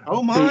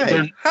 Oh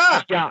my!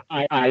 Yeah,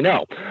 I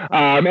know.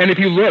 And if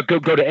you look,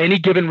 go to any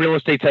given real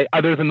estate site,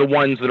 other than the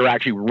ones that are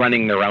actually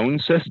running their own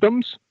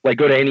systems. Like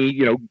go to any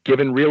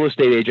given real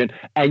estate agent,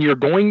 and you're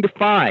going to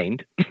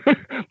find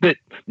that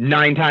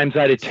 9 times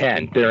out of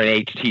 10, they're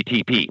in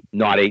HTTP,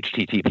 not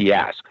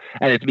HTTPS.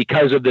 And it's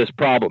because of this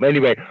problem.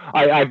 Anyway,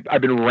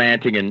 I've been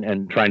ranting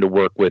and trying to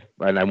work with,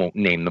 and I won't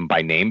name them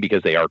by name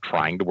because they are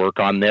trying to work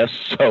on this.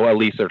 So at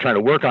least they're trying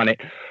to work on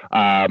it.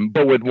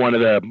 But with one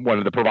of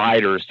the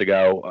providers to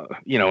go,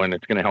 and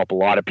it's going to help a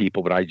lot of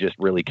people, but I just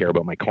really care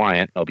about my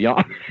client. I'll be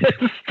honest.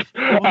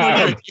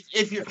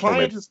 If your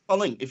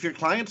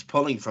client's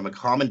pulling from a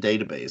common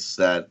database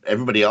that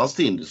everybody else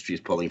in the industry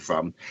is pulling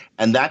from,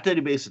 and that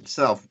database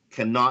itself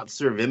cannot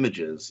serve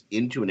images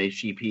into an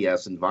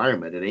HTTPS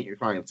environment, it ain't your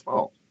client's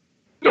fault.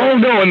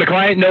 No, and the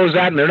client knows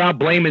that, and they're not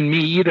blaming me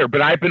either.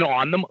 But I've been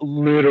on them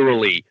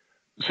literally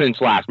since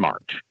last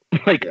March,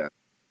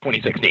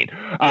 2016.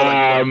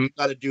 You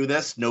got to do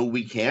this. No,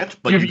 we can't.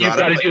 But you've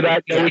got to do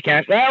that. No, we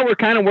can't. Well, we're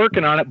kind of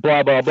working on it.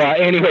 Blah blah blah.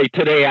 Anyway,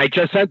 today I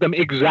just sent them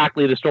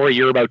exactly the story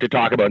you're about to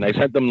talk about, and I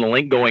sent them the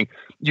link going,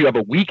 "You have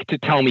a week to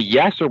tell me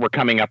yes, or we're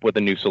coming up with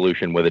a new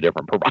solution with a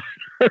different provider."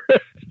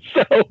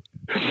 So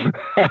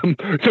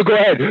go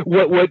ahead.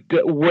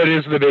 What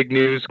is the big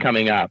news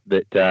coming up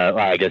that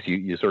I guess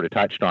you sort of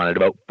touched on it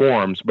about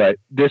forms, but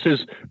this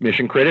is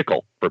mission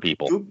critical for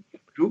people.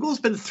 Google's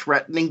been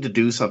threatening to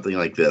do something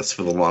like this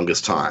for the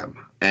longest time,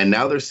 and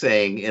now they're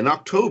saying in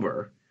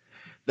October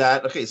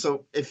that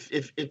so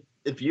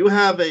if you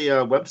have a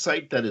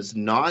website that is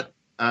not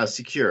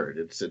secured,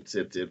 it's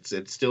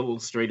still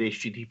straight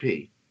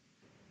HTTP,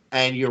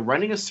 and you're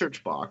running a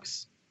search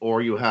box,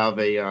 or you have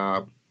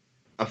a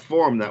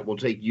form that will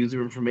take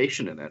user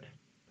information in it,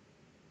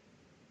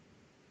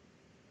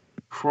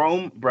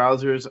 Chrome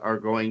browsers are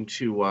going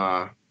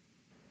to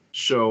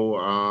show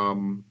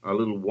a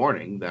little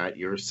warning that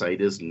your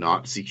site is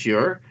not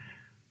secure.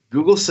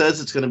 Google says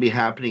it's going to be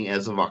happening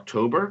as of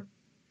October.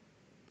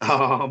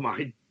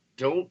 Dave,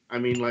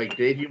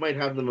 you might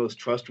have the most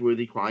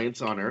trustworthy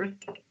clients on earth,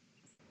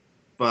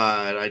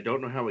 but I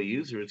don't know how a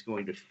user is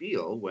going to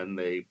feel when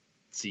they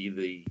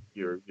see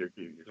your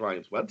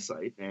client's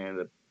website and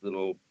a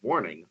little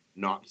warning,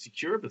 not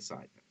secure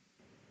beside it.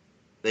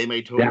 They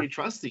may totally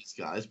trust these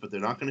guys, but they're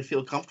not going to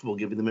feel comfortable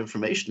giving them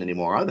information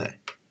anymore, are they?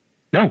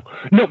 No,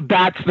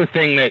 that's the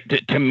thing that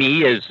to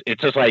me is,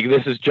 it's just like,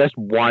 this is just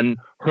one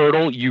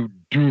hurdle you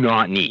do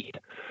not need.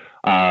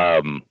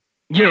 I'm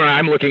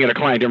looking at a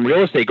client in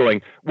real estate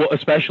going, well,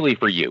 especially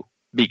for you,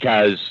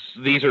 because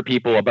these are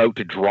people about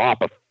to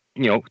drop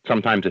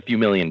sometimes a few $1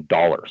 million.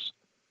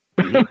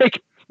 Like,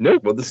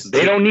 nope,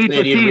 they don't need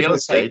to see real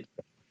estate.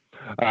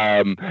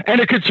 And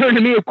a concern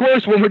to me, of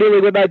course, when we're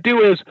dealing with that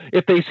too, is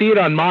if they see it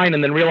on mine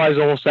and then realize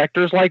the whole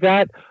sector's like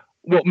that,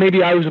 well,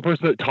 maybe I was the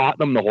person that taught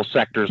them the whole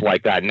sector's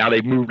like that. Now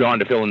they've moved on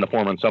to fill in the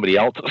form on somebody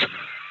else's,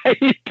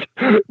 right?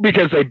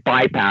 Because they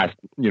bypassed,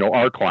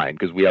 our client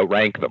because we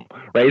outrank them,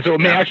 right? So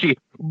it may actually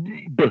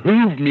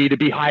behoove me to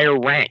be higher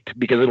ranked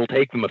because it'll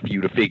take them a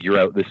few to figure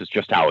out this is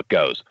just how it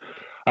goes.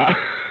 One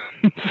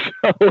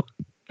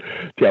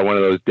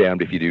of those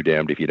damned if you do,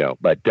 damned if you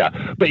don't. But yeah,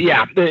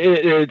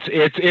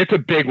 it's a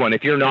big one.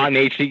 If you're not an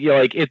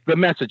HT, the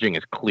messaging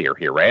is clear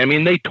here, right? I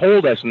mean, they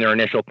told us in their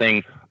initial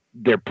thing,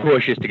 their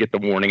push is to get the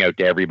warning out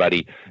to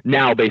everybody.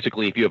 Now,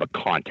 basically, if you have a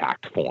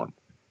contact form,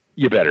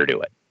 you better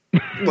do it.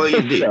 Well,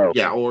 indeed, or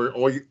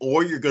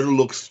you're going to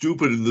look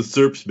stupid in the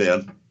SERPs,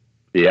 man.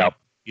 Yeah.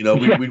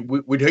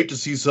 We'd hate to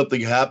see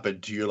something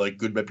happen to your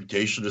good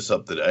reputation or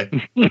something, eh?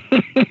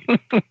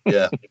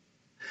 Yeah.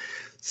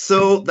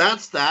 So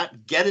that's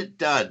that. Get it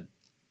done,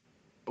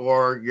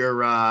 or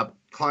your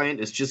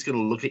client is just going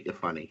to look at you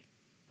funny.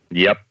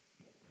 Yep.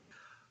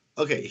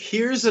 Okay,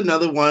 here's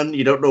another one.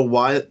 You don't know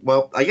why.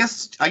 Well, I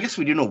guess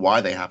we do know why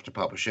they have to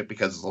publish it,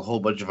 because there's a whole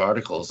bunch of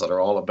articles that are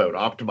all about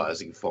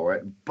optimizing for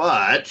it.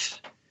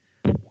 But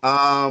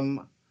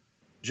John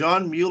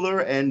Mueller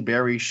and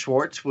Barry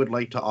Schwartz would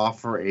like to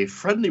offer a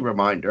friendly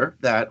reminder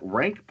that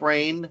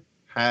RankBrain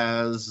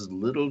has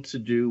little to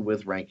do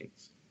with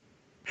rankings.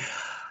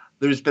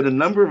 There's been a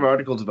number of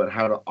articles about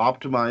how to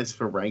optimize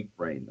for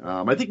RankBrain.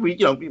 I think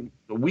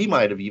we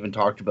might have even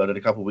talked about it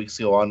a couple weeks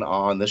ago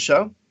on this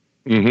show.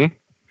 Mm-hmm.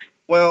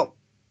 Well,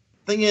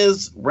 thing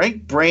is,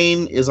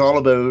 RankBrain is all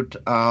about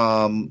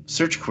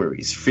search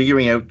queries,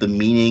 figuring out the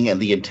meaning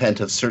and the intent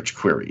of search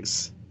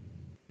queries.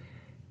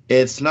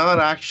 It's not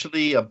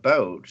actually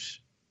about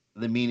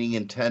the meaning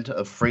intent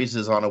of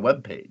phrases on a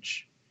web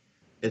page.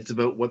 It's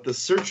about what the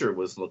searcher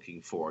was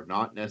looking for,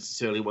 not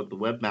necessarily what the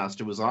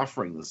webmaster was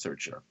offering the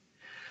searcher.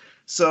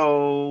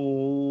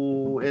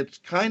 So it's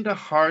kind of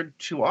hard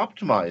to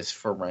optimize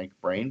for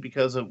RankBrain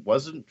because it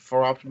wasn't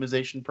for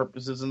optimization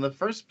purposes in the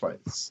first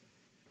place.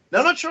 Now,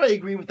 I'm not sure I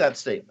agree with that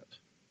statement.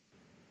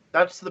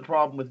 That's the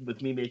problem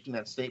with me making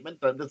that statement.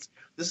 But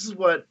this is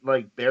what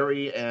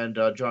Barry and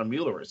John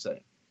Mueller are saying.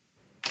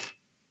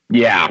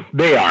 Yeah,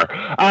 they are.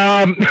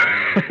 I'm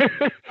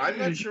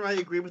not sure I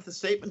agree with the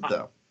statement,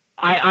 though.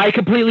 I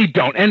completely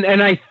don't.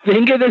 And I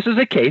think this is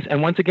a case,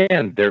 and once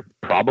again, they're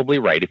probably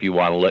right if you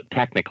want to look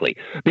technically.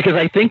 Because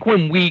I think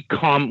when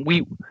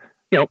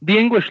the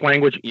English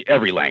language,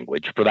 every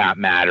language for that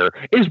matter,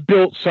 is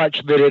built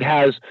such that it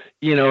has,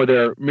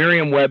 their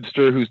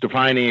Merriam-Webster who's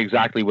defining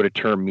exactly what a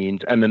term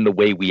means, and then the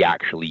way we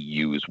actually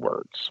use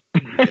words.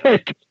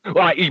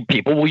 Well,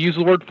 people will use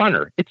the word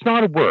funner. It's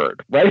not a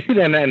word, right?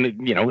 And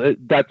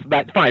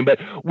that's fine. But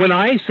when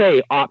I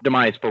say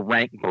optimize for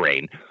rank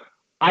brain,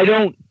 I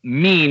don't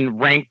mean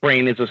rank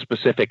brain is a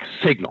specific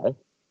signal,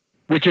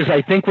 which is,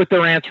 I think, what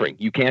they're answering.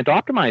 You can't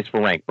optimize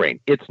for rank brain.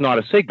 It's not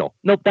a signal.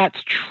 No,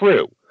 that's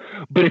true.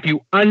 But if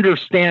you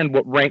understand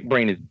what rank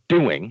brain is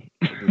doing,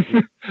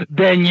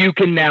 then you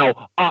can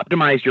now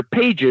optimize your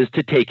pages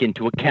to take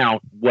into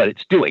account what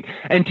it's doing.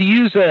 And to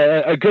use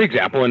a good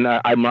example, and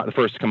I'm not the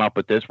first to come up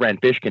with this, Rand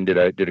Fishkin did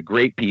a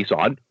great piece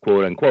on,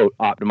 quote unquote,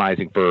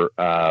 optimizing for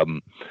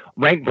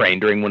rank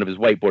brain during one of his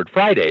Whiteboard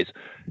Fridays.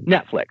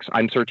 Netflix.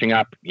 I'm searching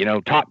up,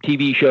 top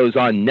TV shows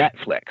on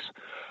Netflix.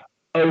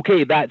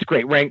 Okay, that's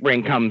great. Rank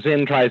brain comes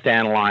in, tries to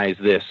analyze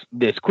this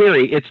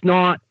query. It's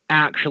not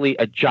actually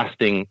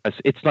adjusting.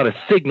 It's not a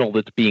signal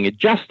that's being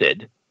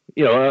adjusted,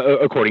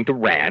 according to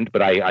Rand,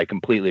 but I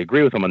completely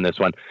agree with him on this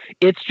one.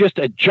 It's just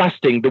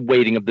adjusting the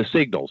weighting of the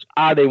signals.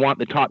 They want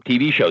the top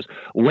TV shows.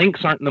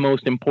 Links aren't the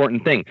most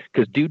important thing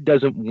because dude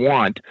doesn't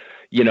want,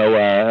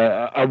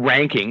 a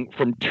ranking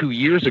from 2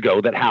 years ago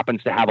that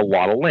happens to have a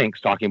lot of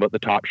links talking about the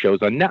top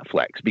shows on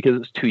Netflix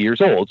because it's 2 years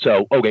old.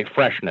 So, okay,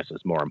 freshness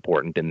is more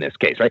important in this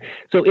case, right?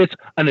 So it's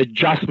an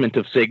adjustment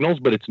of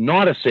signals, but it's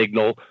not a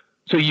signal,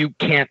 so you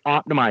can't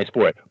optimize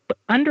for it. But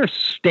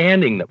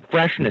understanding that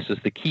freshness is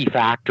the key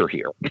factor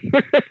here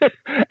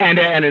and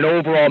an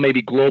overall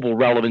maybe global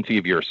relevancy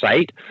of your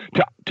site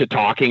to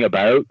talking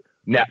about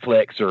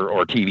Netflix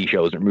or TV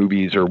shows or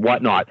movies or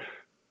whatnot,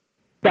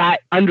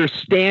 that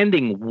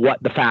understanding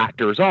what the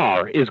factors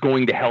are is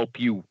going to help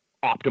you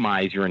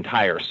optimize your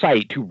entire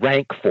site to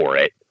rank for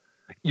it.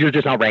 You're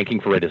just not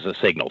ranking for it as a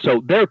signal.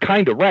 So they're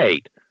kind of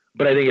right,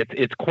 but I think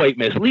it's quite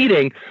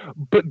misleading.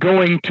 But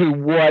going to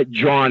what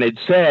John had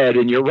said,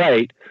 and you're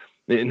right,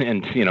 and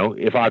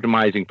if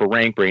optimizing for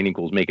rank brain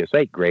equals make a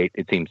site great,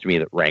 it seems to me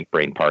that rank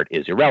brain part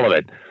is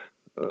irrelevant.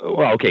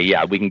 Well, okay,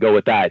 yeah, we can go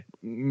with that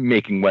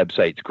making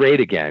websites great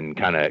again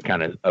kind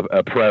of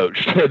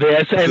approach to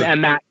this,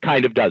 and that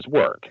kind of does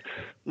work.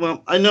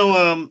 Well, I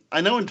know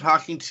in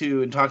talking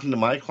to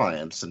my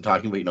clients and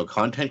talking about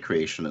content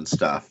creation and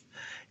stuff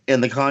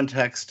in the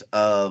context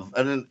of,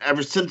 and then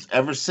ever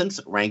since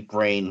rank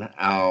brain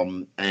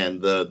and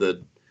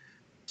the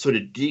sort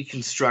of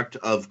deconstruct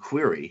of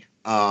query,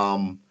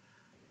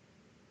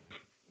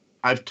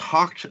 I've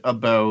talked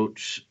about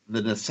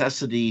the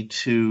necessity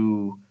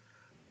to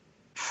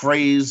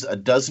phrase a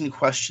dozen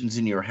questions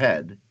in your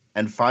head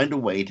and find a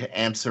way to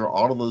answer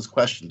all of those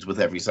questions with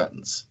every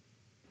sentence.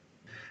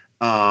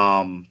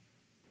 How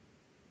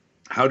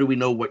do we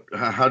know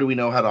how to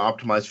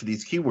optimize for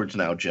these keywords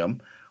now,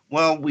 Jim?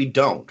 Well, we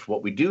don't.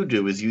 What we do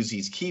is use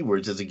these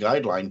keywords as a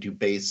guideline to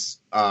base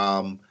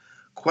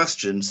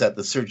questions that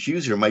the search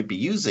user might be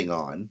using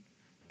on,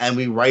 and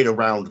we write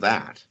around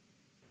that.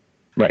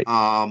 Right.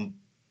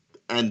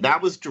 And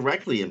that was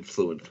directly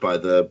influenced by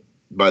the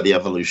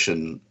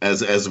evolution,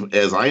 as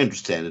I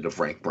understand it, of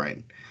rank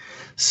brain.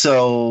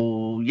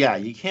 So yeah,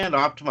 you can't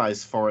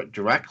optimize for it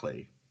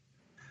directly,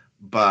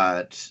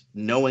 but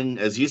knowing,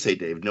 as you say,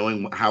 Dave,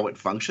 knowing how it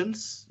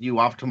functions, you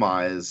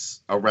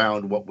optimize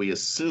around what we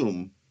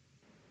assume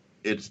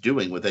it's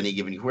doing with any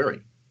given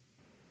query.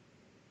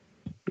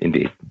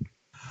 Indeed.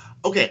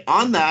 Okay,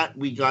 on that,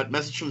 we got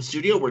message from the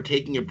studio. We're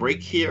taking a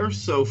break here.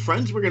 So,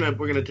 friends, we're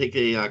gonna take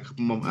a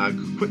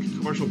quick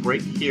commercial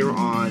break here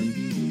on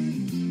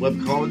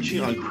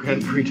Webcology on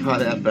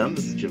Cranberry.fm.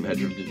 This is Jim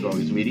Hedger from Digital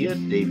Always Media.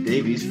 Dave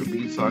Davies from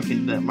Beanstalk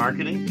Internet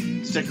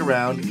Marketing. Stick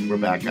around. We're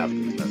back after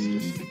these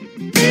messages.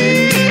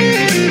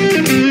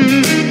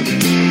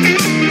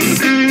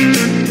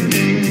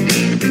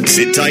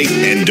 Sit tight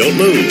and don't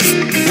move.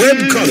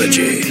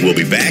 Webcology. We'll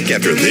be back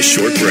after this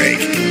short break.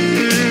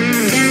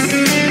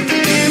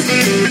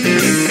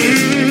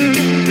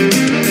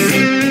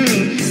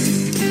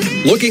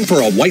 Looking for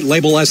a white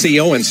label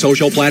SEO and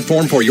social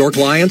platform for your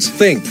clients?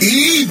 Think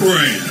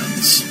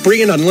eBrands.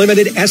 Free and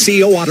unlimited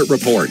SEO audit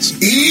reports.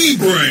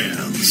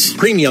 eBrands.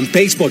 Premium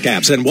Facebook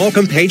apps and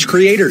welcome page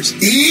creators.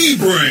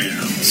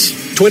 eBrands.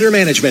 Twitter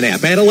management app,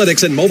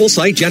 analytics, and mobile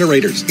site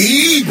generators.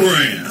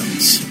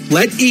 eBrands.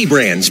 Let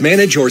eBrands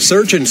manage your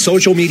search and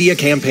social media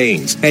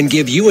campaigns and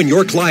give you and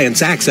your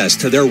clients access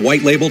to their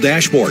white label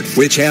dashboard,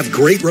 which have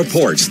great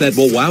reports that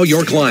will wow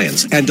your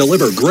clients and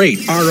deliver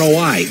great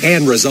ROI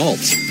and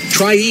results.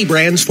 Try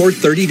eBrands for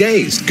 30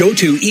 days. Go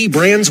to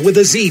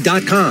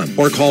eBrandsWithAZ.com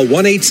or call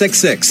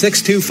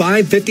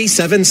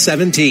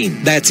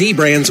 1-866-625-5717. That's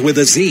eBrands with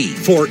a Z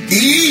for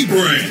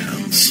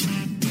eBrands.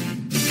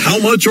 How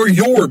much are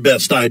your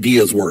best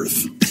ideas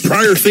worth?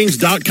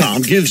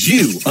 PriorThings.com gives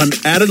you an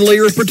added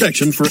layer of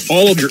protection for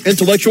all of your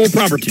intellectual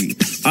property,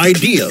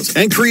 ideas,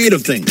 and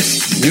creative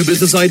things. New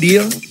business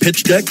idea,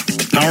 pitch deck,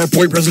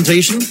 PowerPoint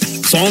presentation,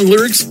 song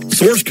lyrics,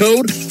 source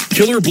code,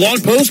 killer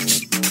blog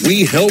posts.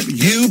 We help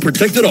you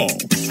protect it all.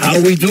 How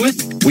do we do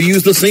it? We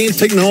use the same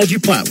technology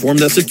platform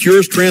that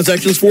secures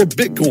transactions for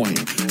Bitcoin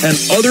and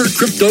other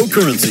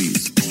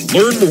cryptocurrencies.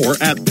 Learn more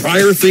at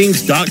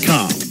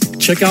priorthings.com.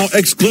 Check out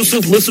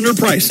exclusive listener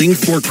pricing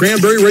for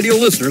Cranberry Radio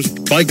listeners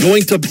by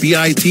going to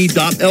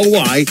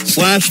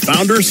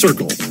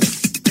bit.ly/foundercircle.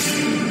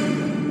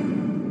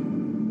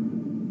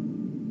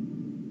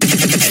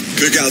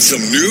 Pick out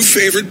some new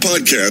favorite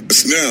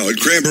podcasts now at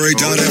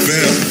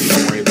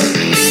cranberry.fm.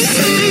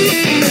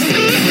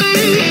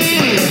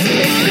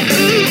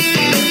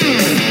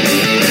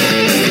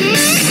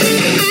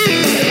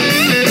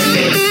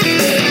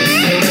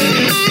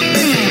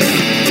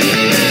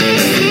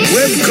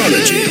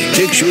 Webcology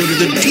takes you into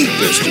the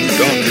deepest and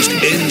darkest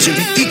ends of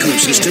the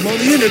ecosystem on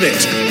the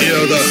internet. Here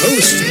are the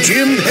hosts,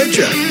 Jim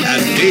Hedger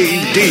and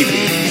Dave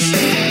Davies.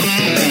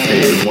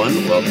 Hey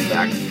everyone, welcome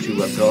back to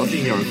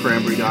Webcology here on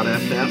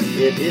Cranberry.fm.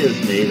 It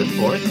is May the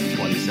 4th,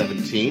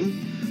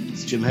 2017.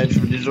 It's Jim Hedger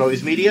from Digital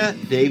Always Media,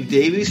 Dave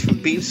Davies from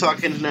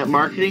Beanstalk Internet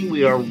Marketing.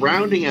 We are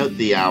rounding out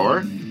the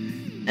hour,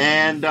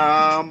 and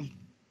we're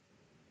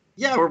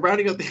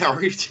rounding out the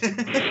hour.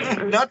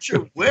 I'm not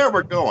sure where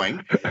we're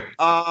going.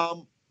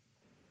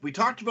 We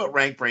talked about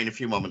RankBrain a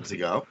few moments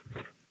ago.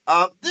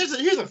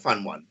 Here's a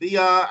fun one.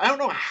 I don't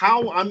know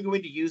how I'm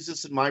going to use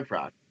this in my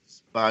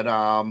practice, but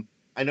I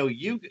know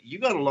you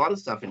got a lot of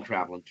stuff in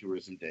travel and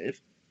tourism,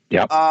 Dave.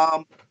 Yeah.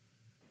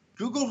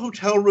 Google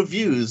hotel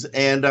reviews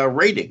and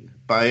rating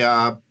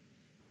by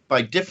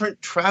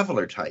different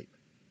traveler type.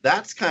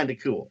 That's kind of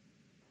cool.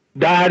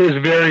 That is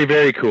very,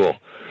 very cool.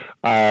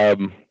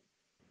 Tell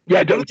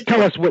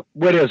us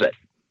what is it?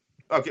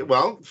 Okay,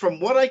 well, from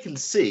what I can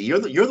see, you're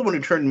the one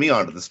who turned me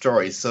on to the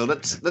story. So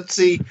let's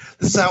see.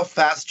 This is how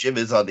fast Jim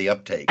is on the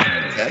uptake.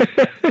 Okay.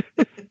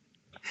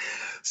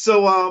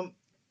 So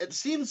it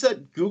seems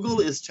that Google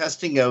is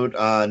testing out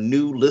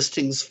new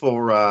listings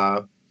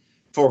for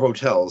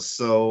hotels.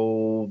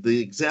 So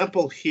the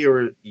example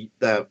here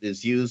that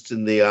is used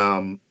in the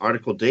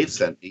article Dave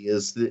sent me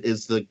is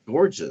the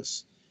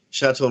gorgeous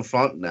Chateau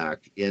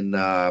Frontenac in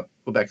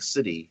Quebec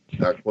City,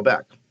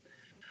 Quebec.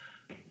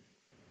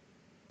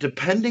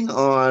 Depending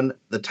on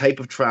the type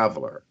of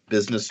traveler,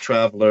 business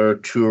traveler,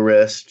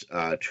 tourist,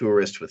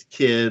 tourist with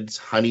kids,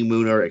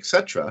 honeymooner,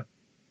 etc.,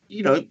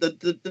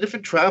 the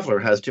different traveler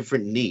has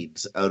different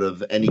needs out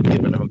of any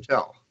given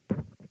hotel.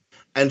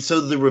 And so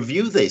the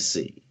review they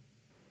see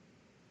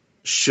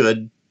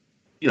should,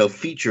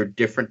 feature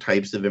different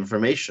types of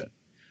information.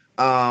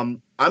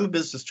 I'm a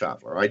business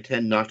traveler. I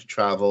tend not to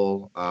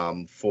travel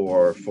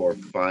for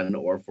fun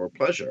or for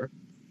pleasure.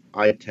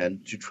 I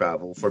tend to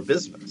travel for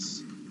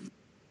business.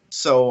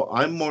 So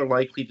I'm more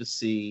likely to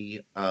see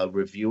a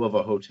review of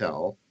a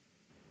hotel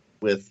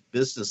with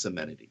business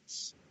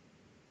amenities,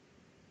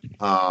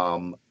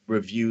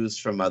 reviews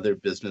from other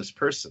business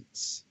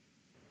persons,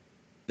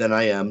 than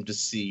I am to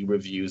see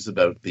reviews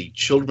about the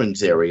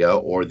children's area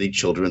or the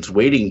children's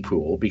wading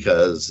pool,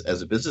 because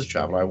as a business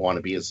traveler, I want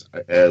to be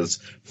as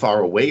far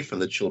away from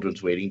the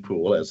children's wading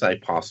pool as I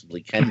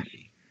possibly can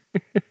be.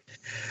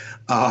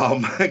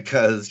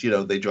 Because,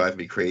 they drive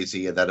me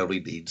crazy, and that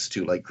only leads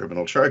to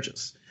criminal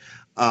charges.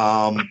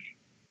 But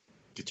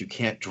you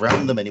can't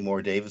drown them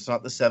anymore, Dave. It's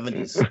not the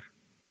 70s.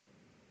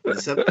 The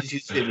 70s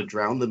used to be able to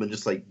drown them and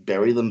just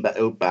bury them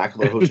out back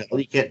of the hotel.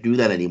 You can't do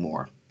that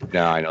anymore.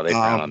 No, I know they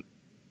drown them.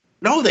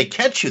 No, they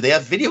catch you. They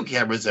have video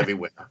cameras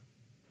everywhere.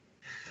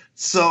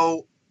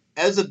 So,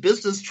 as a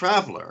business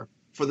traveler,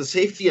 for the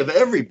safety of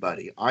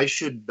everybody, I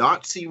should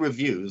not see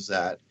reviews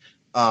that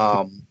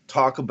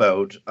talk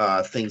about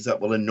things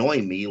that will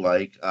annoy me,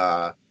 like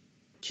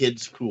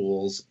kids'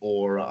 pools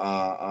or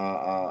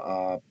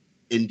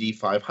Indy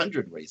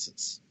 500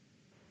 races.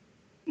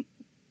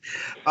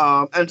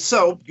 And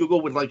so Google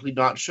would likely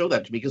not show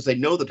that to me because they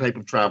know the type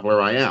of traveler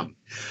I am.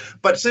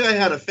 But say I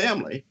had a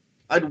family,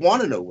 I'd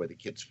want to know where the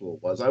kids' pool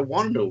was. I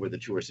want to know where the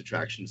tourist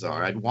attractions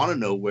are. I'd want to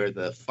know where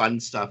the fun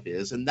stuff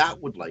is, and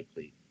that would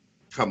likely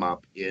come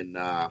up in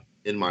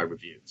my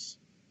reviews.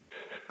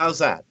 How's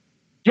that?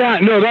 Yeah,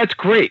 no, that's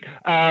great.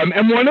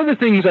 And one of the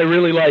things I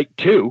really like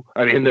too,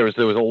 I mean, there was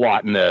a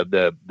lot in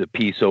the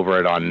piece over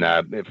it on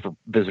for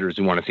visitors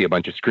who want to see a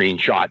bunch of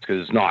screenshots,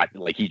 because it's not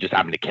like he just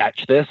happened to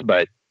catch this,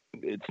 but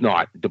it's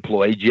not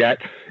deployed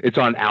yet. It's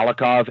on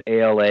Alakov,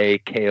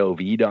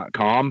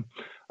 ALAKOV.com.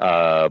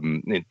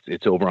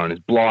 It's over on his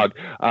blog.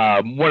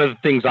 One of the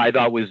things I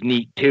thought was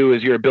neat too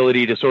is your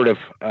ability to sort of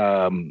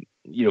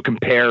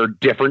compare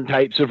different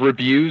types of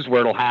reviews,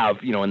 where it'll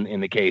have, in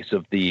the case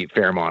of the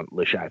Fairmont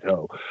Le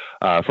Chateau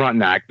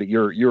Frontenac that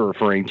you're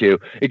referring to,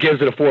 it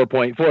gives it a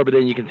 4.4, but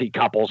then you can see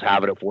couples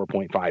have it at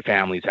 4.5,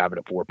 families have it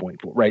at 4.4,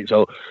 right?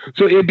 So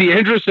it'd be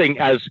interesting,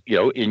 as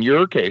in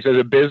your case, as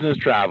a business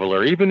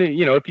traveler, even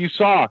if you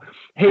saw,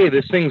 hey,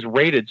 this thing's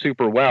rated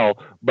super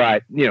well,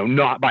 but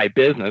not by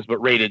business, but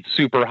rated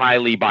super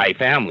highly by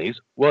families.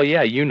 Well,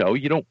 yeah, you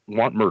don't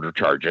want murder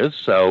charges,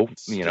 so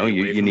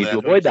you need to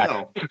avoid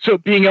that. So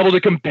being able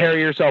to compare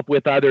yourself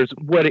with others,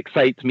 what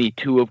excites me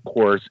too, of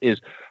course,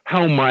 is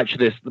how much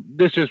this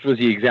just was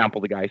the example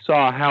the guy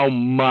saw, how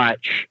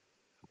much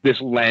this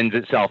lends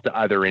itself to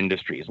other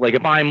industries. Like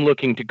if I'm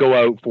looking to go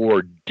out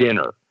for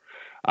dinner,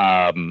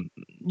 I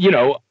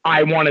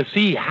want to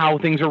see how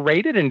things are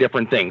rated in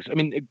different things. I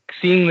mean,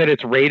 seeing that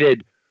it's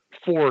rated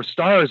 4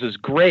 stars is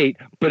great,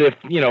 but if,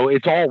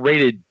 it's all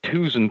rated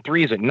 2s and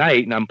 3s at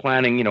night and I'm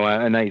planning,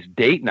 a nice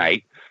date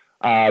night,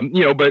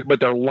 but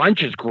their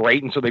lunch is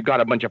great. And so they've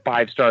got a bunch of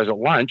 5 stars at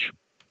lunch.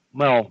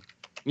 Well,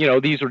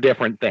 these are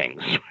different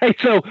things, right?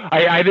 So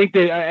I think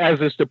that as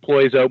this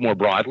deploys out more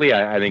broadly,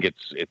 I think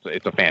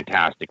it's a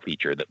fantastic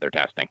feature that they're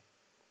testing.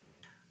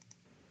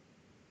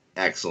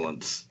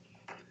 Excellent.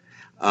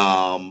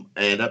 And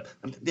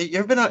you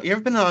ever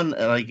been on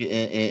like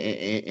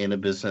in a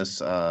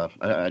business?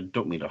 I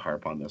don't mean to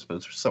harp on this, but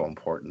it's so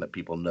important that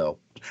people know.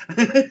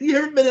 You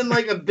ever been in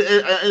like in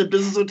a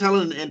business hotel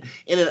in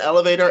an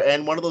elevator,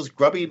 and one of those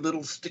grubby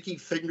little sticky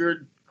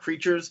fingered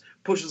creatures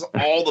pushes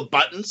all the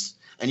buttons,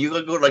 and you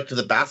go like to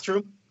the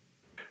bathroom?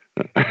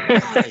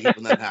 I hate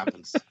when that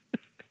happens.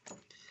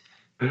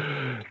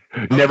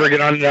 Never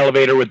get on an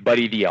elevator with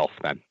Buddy the Elf,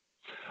 then.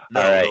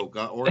 No, all right. No,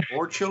 God,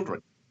 or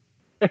children.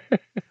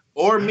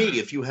 Or me,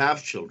 if you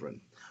have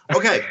children.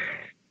 Okay,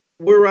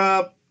 we're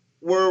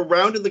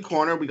rounding the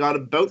corner. We got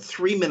about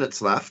 3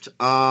 minutes left.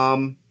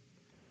 One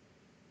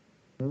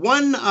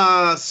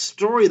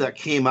story that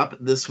came up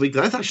this week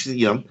that I thought,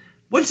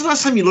 when's the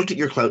last time you looked at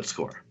your Clout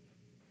Score?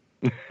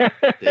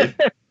 Dave?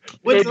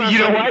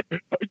 What?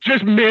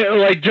 Just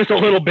a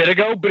little bit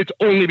ago, but it's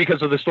only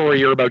because of the story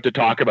you're about to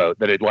talk about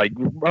that it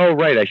oh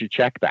right, I should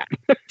check that.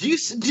 Do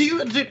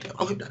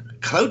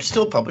Clout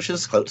still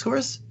publishes Clout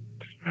Scores?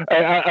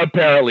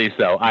 Apparently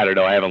so. I don't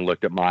know. I haven't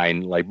looked at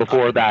mine. Like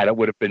before that, it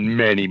would have been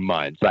many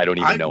months. I don't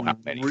even know how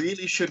many. I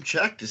really should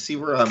check to see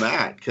where I'm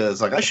at,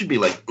 because I should be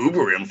like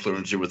uber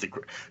influencer with the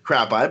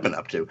crap I've been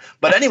up to.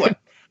 But anyway,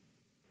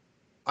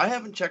 I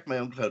haven't checked my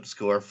own Clout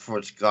Score for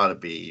it's got to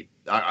be.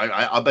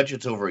 I'll bet you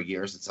it's over a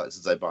year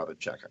since I bothered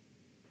checking.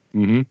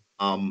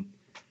 Mm-hmm.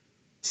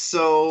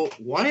 So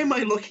why am I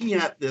looking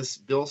at this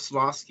Bill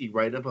Slawski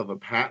write-up of a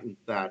patent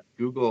that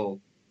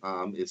Google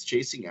is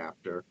chasing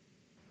after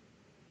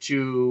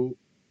to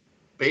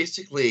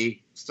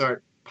basically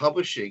start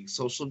publishing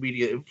social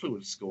media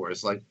influence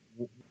scores? Like,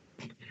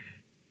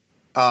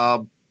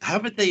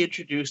 haven't they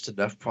introduced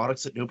enough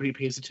products that nobody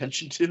pays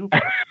attention to?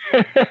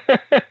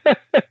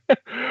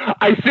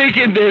 I think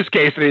in this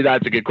case,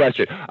 that's a good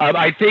question.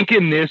 I think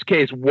in this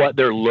case, what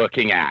they're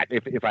looking at,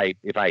 if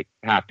I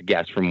have to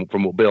guess from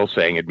what Bill's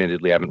saying,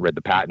 admittedly, I haven't read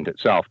the patent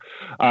itself,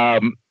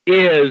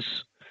 is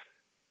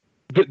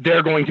that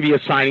they're going to be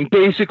assigning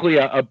basically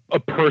a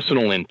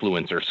personal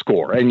influencer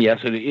score. And yes,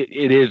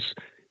 it is.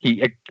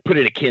 He put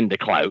it akin to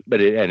Clout, but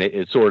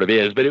it sort of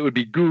is. But it would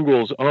be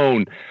Google's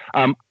own.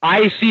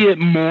 I see it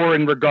more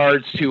in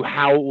regards to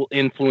how it will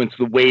influence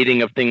the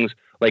weighting of things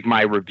like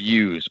my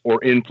reviews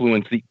or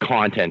influence the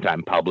content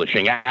I'm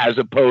publishing, as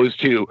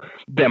opposed to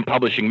them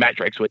publishing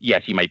metrics.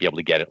 Yes, you might be able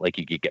to get it, like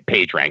you could get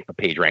PageRank, but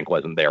PageRank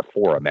wasn't there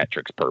for a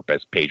metrics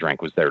purpose.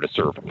 PageRank was there to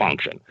serve a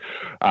function,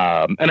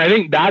 and I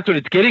think that's what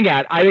it's getting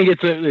at. I think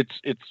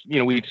it's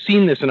we've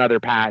seen this in other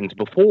patents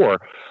before,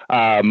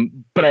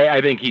 but I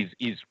think he's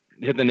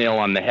hit the nail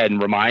on the head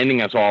and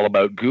reminding us all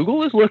about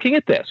Google is looking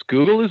at this.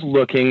 Google is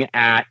looking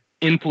at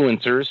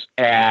influencers,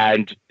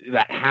 and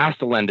that has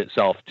to lend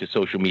itself to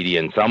social media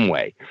in some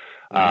way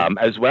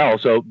as well.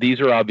 So these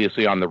are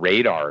obviously on the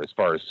radar as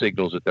far as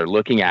signals that they're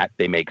looking at.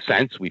 They make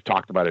sense. We've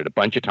talked about it a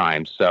bunch of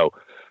times. So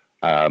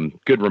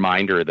good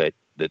reminder that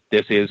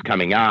this is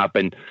coming up.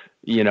 And,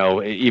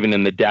 even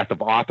in the death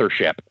of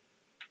authorship,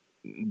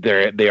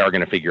 they are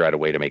going to figure out a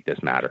way to make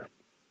this matter.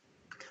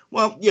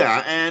 Well,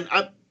 yeah. And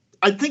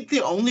I think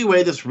the only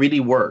way this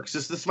really works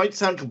is, this might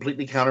sound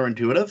completely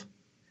counterintuitive,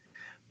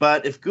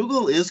 but if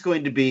Google is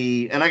going to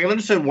be, and I can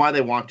understand why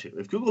they want to,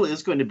 if Google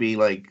is going to be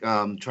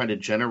trying to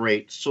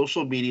generate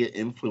social media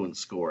influence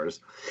scores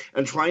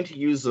and trying to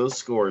use those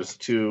scores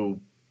to,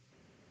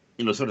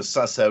 sort of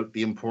suss out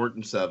the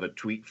importance of a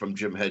tweet from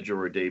Jim Hedger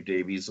or Dave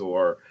Davies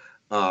or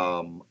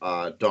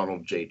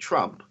Donald J.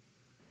 Trump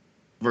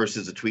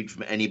versus a tweet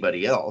from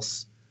anybody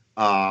else,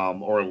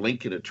 or a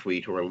link in a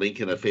tweet or a link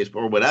in a Facebook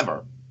or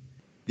whatever,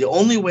 the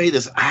only way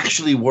this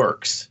actually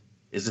works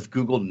is if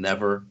Google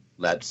never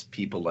lets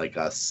people like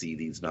us see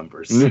these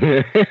numbers.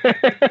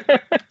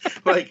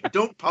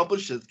 Don't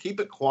publish it. Keep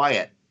it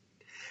quiet.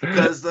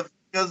 Because the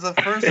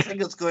first thing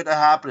that's going to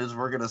happen is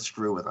we're going to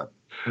screw with it.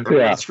 We're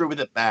going to screw with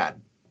it bad.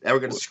 And we're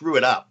going to screw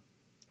it up.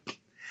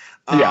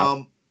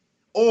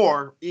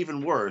 Or,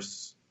 even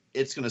worse,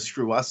 it's going to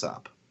screw us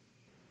up.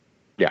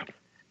 Yeah.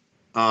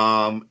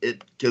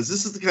 Because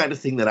this is the kind of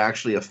thing that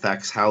actually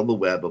affects how the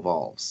web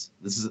evolves.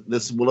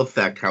 This will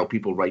affect how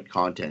people write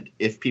content.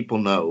 If people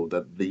know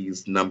that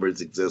these numbers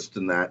exist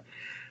and that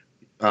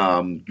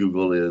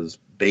Google is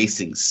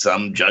basing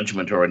some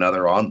judgment or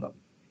another on them.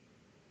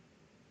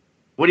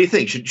 What do you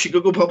think? Should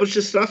Google publish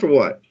this stuff or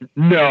what?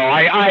 No,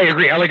 I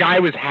agree. Like, I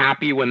was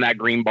happy when that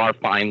green bar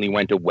finally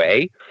went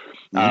away,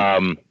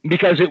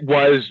 because it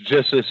was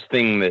just this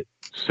thing that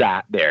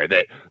sat there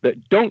that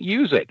don't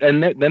use it,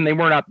 and then they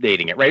weren't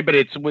updating it, right? But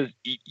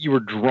you were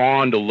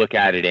drawn to look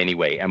at it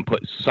anyway and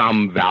put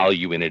some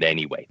value in it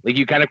anyway. Like,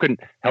 you kind of couldn't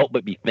help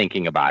but be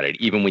thinking about it,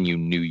 even when you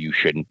knew you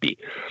shouldn't be.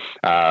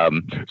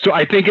 So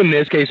I think in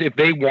this case, if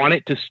they want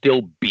it to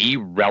still be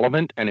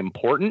relevant and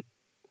important,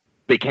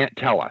 they can't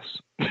tell us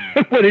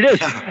what it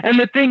is. And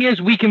the thing is,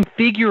 we can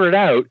figure it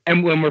out.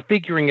 And when we're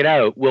figuring it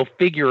out, we'll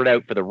figure it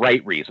out for the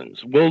right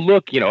reasons. We'll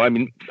look, I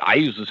mean, I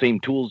use the same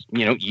tools,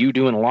 you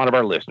do and a lot of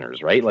our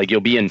listeners, right? Like,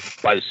 you'll be in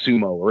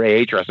BuzzSumo or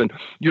Ahrefs, and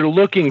you're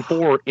looking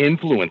for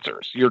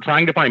influencers. You're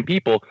trying to find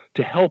people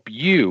to help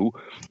you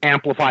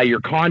amplify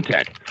your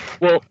content.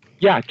 Well,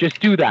 yeah,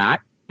 just do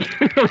that.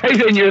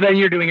 Right? And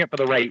you're doing it for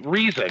the right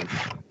reason.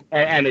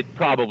 And it's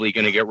probably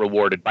going to get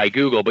rewarded by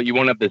Google, but you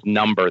won't have this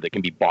number that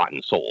can be bought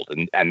and sold.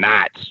 And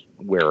that's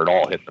where it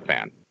all hit the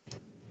fan.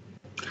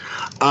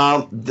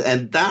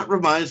 And that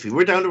reminds me,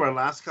 we're down to our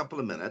last couple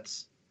of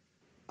minutes.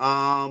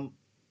 John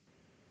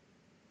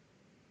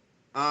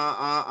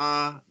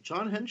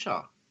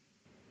Henshaw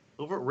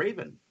over at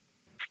Raven.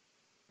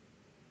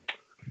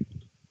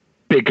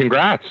 Big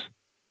congrats.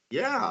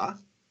 Yeah.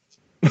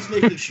 Just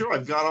making sure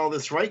I've got all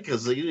this right,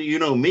 because you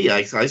know me,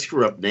 I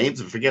screw up names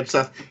and forget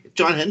stuff.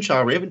 John Henshaw,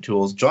 Raven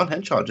Tools. John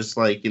Henshaw, just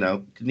like,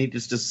 didn't he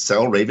just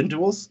sell Raven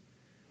Tools?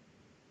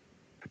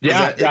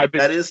 Yeah,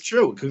 that is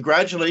true.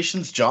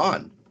 Congratulations,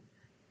 John.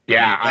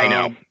 Yeah, I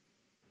know.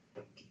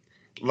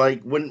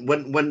 Like,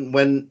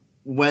 when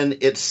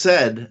it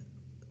said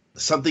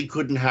something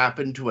couldn't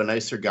happen to a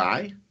nicer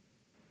guy,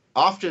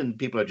 often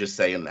people are just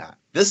saying that.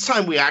 This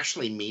time we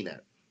actually mean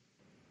it.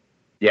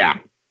 Yeah.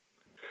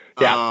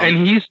 Yeah,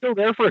 and he's still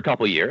there for a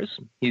couple of years.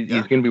 He's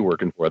going to be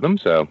working for them.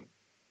 So,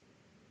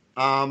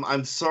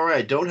 I'm sorry,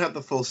 I don't have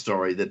the full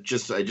story. I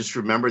just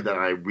remembered that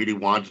I really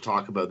wanted to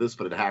talk about this,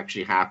 but it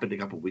actually happened a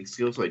couple of weeks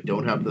ago, so I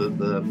don't have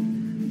the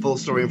full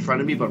story in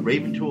front of me. But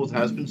Raven Tools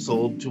has been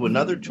sold to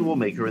another tool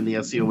maker in the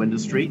SEO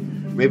industry.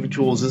 Raven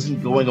Tools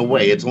isn't going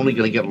away; it's only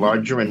going to get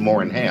larger and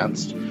more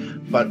enhanced.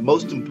 But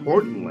most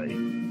importantly,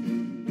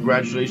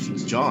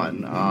 congratulations,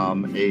 John!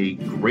 A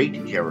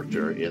great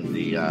character in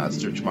the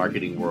search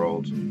marketing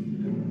world.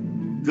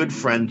 Good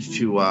friend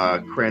to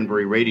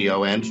Cranberry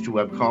Radio and to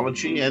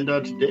Webcology and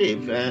to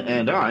Dave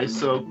and I.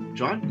 So,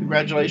 John,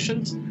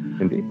 congratulations.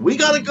 Indeed. We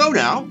got to go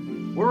now.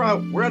 We're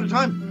out of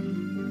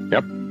time.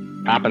 Yep.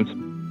 Happens.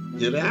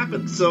 It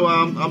happens. So,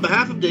 on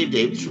behalf of Dave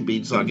Davies from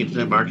Beanstalk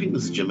Internet Marketing,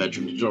 this is Jim Edge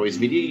from Digital Always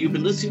Media. You've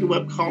been listening to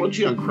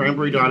Webcology on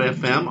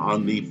Cranberry.fm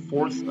on the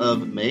 4th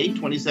of May,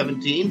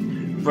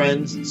 2017.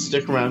 Friends,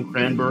 stick around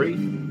Cranberry.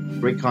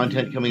 Great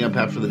content coming up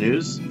after the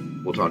news.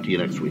 We'll talk to you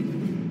next week.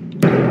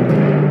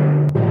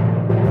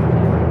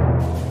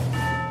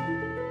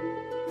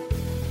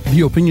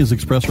 The opinions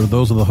expressed are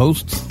those of the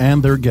hosts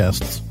and their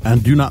guests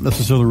and do not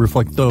necessarily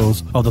reflect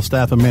those of the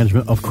staff and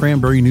management of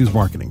Cranberry News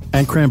Marketing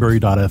and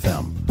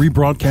Cranberry.fm.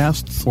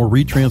 Rebroadcasts or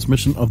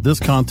retransmission of this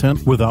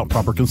content without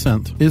proper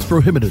consent is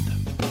prohibited.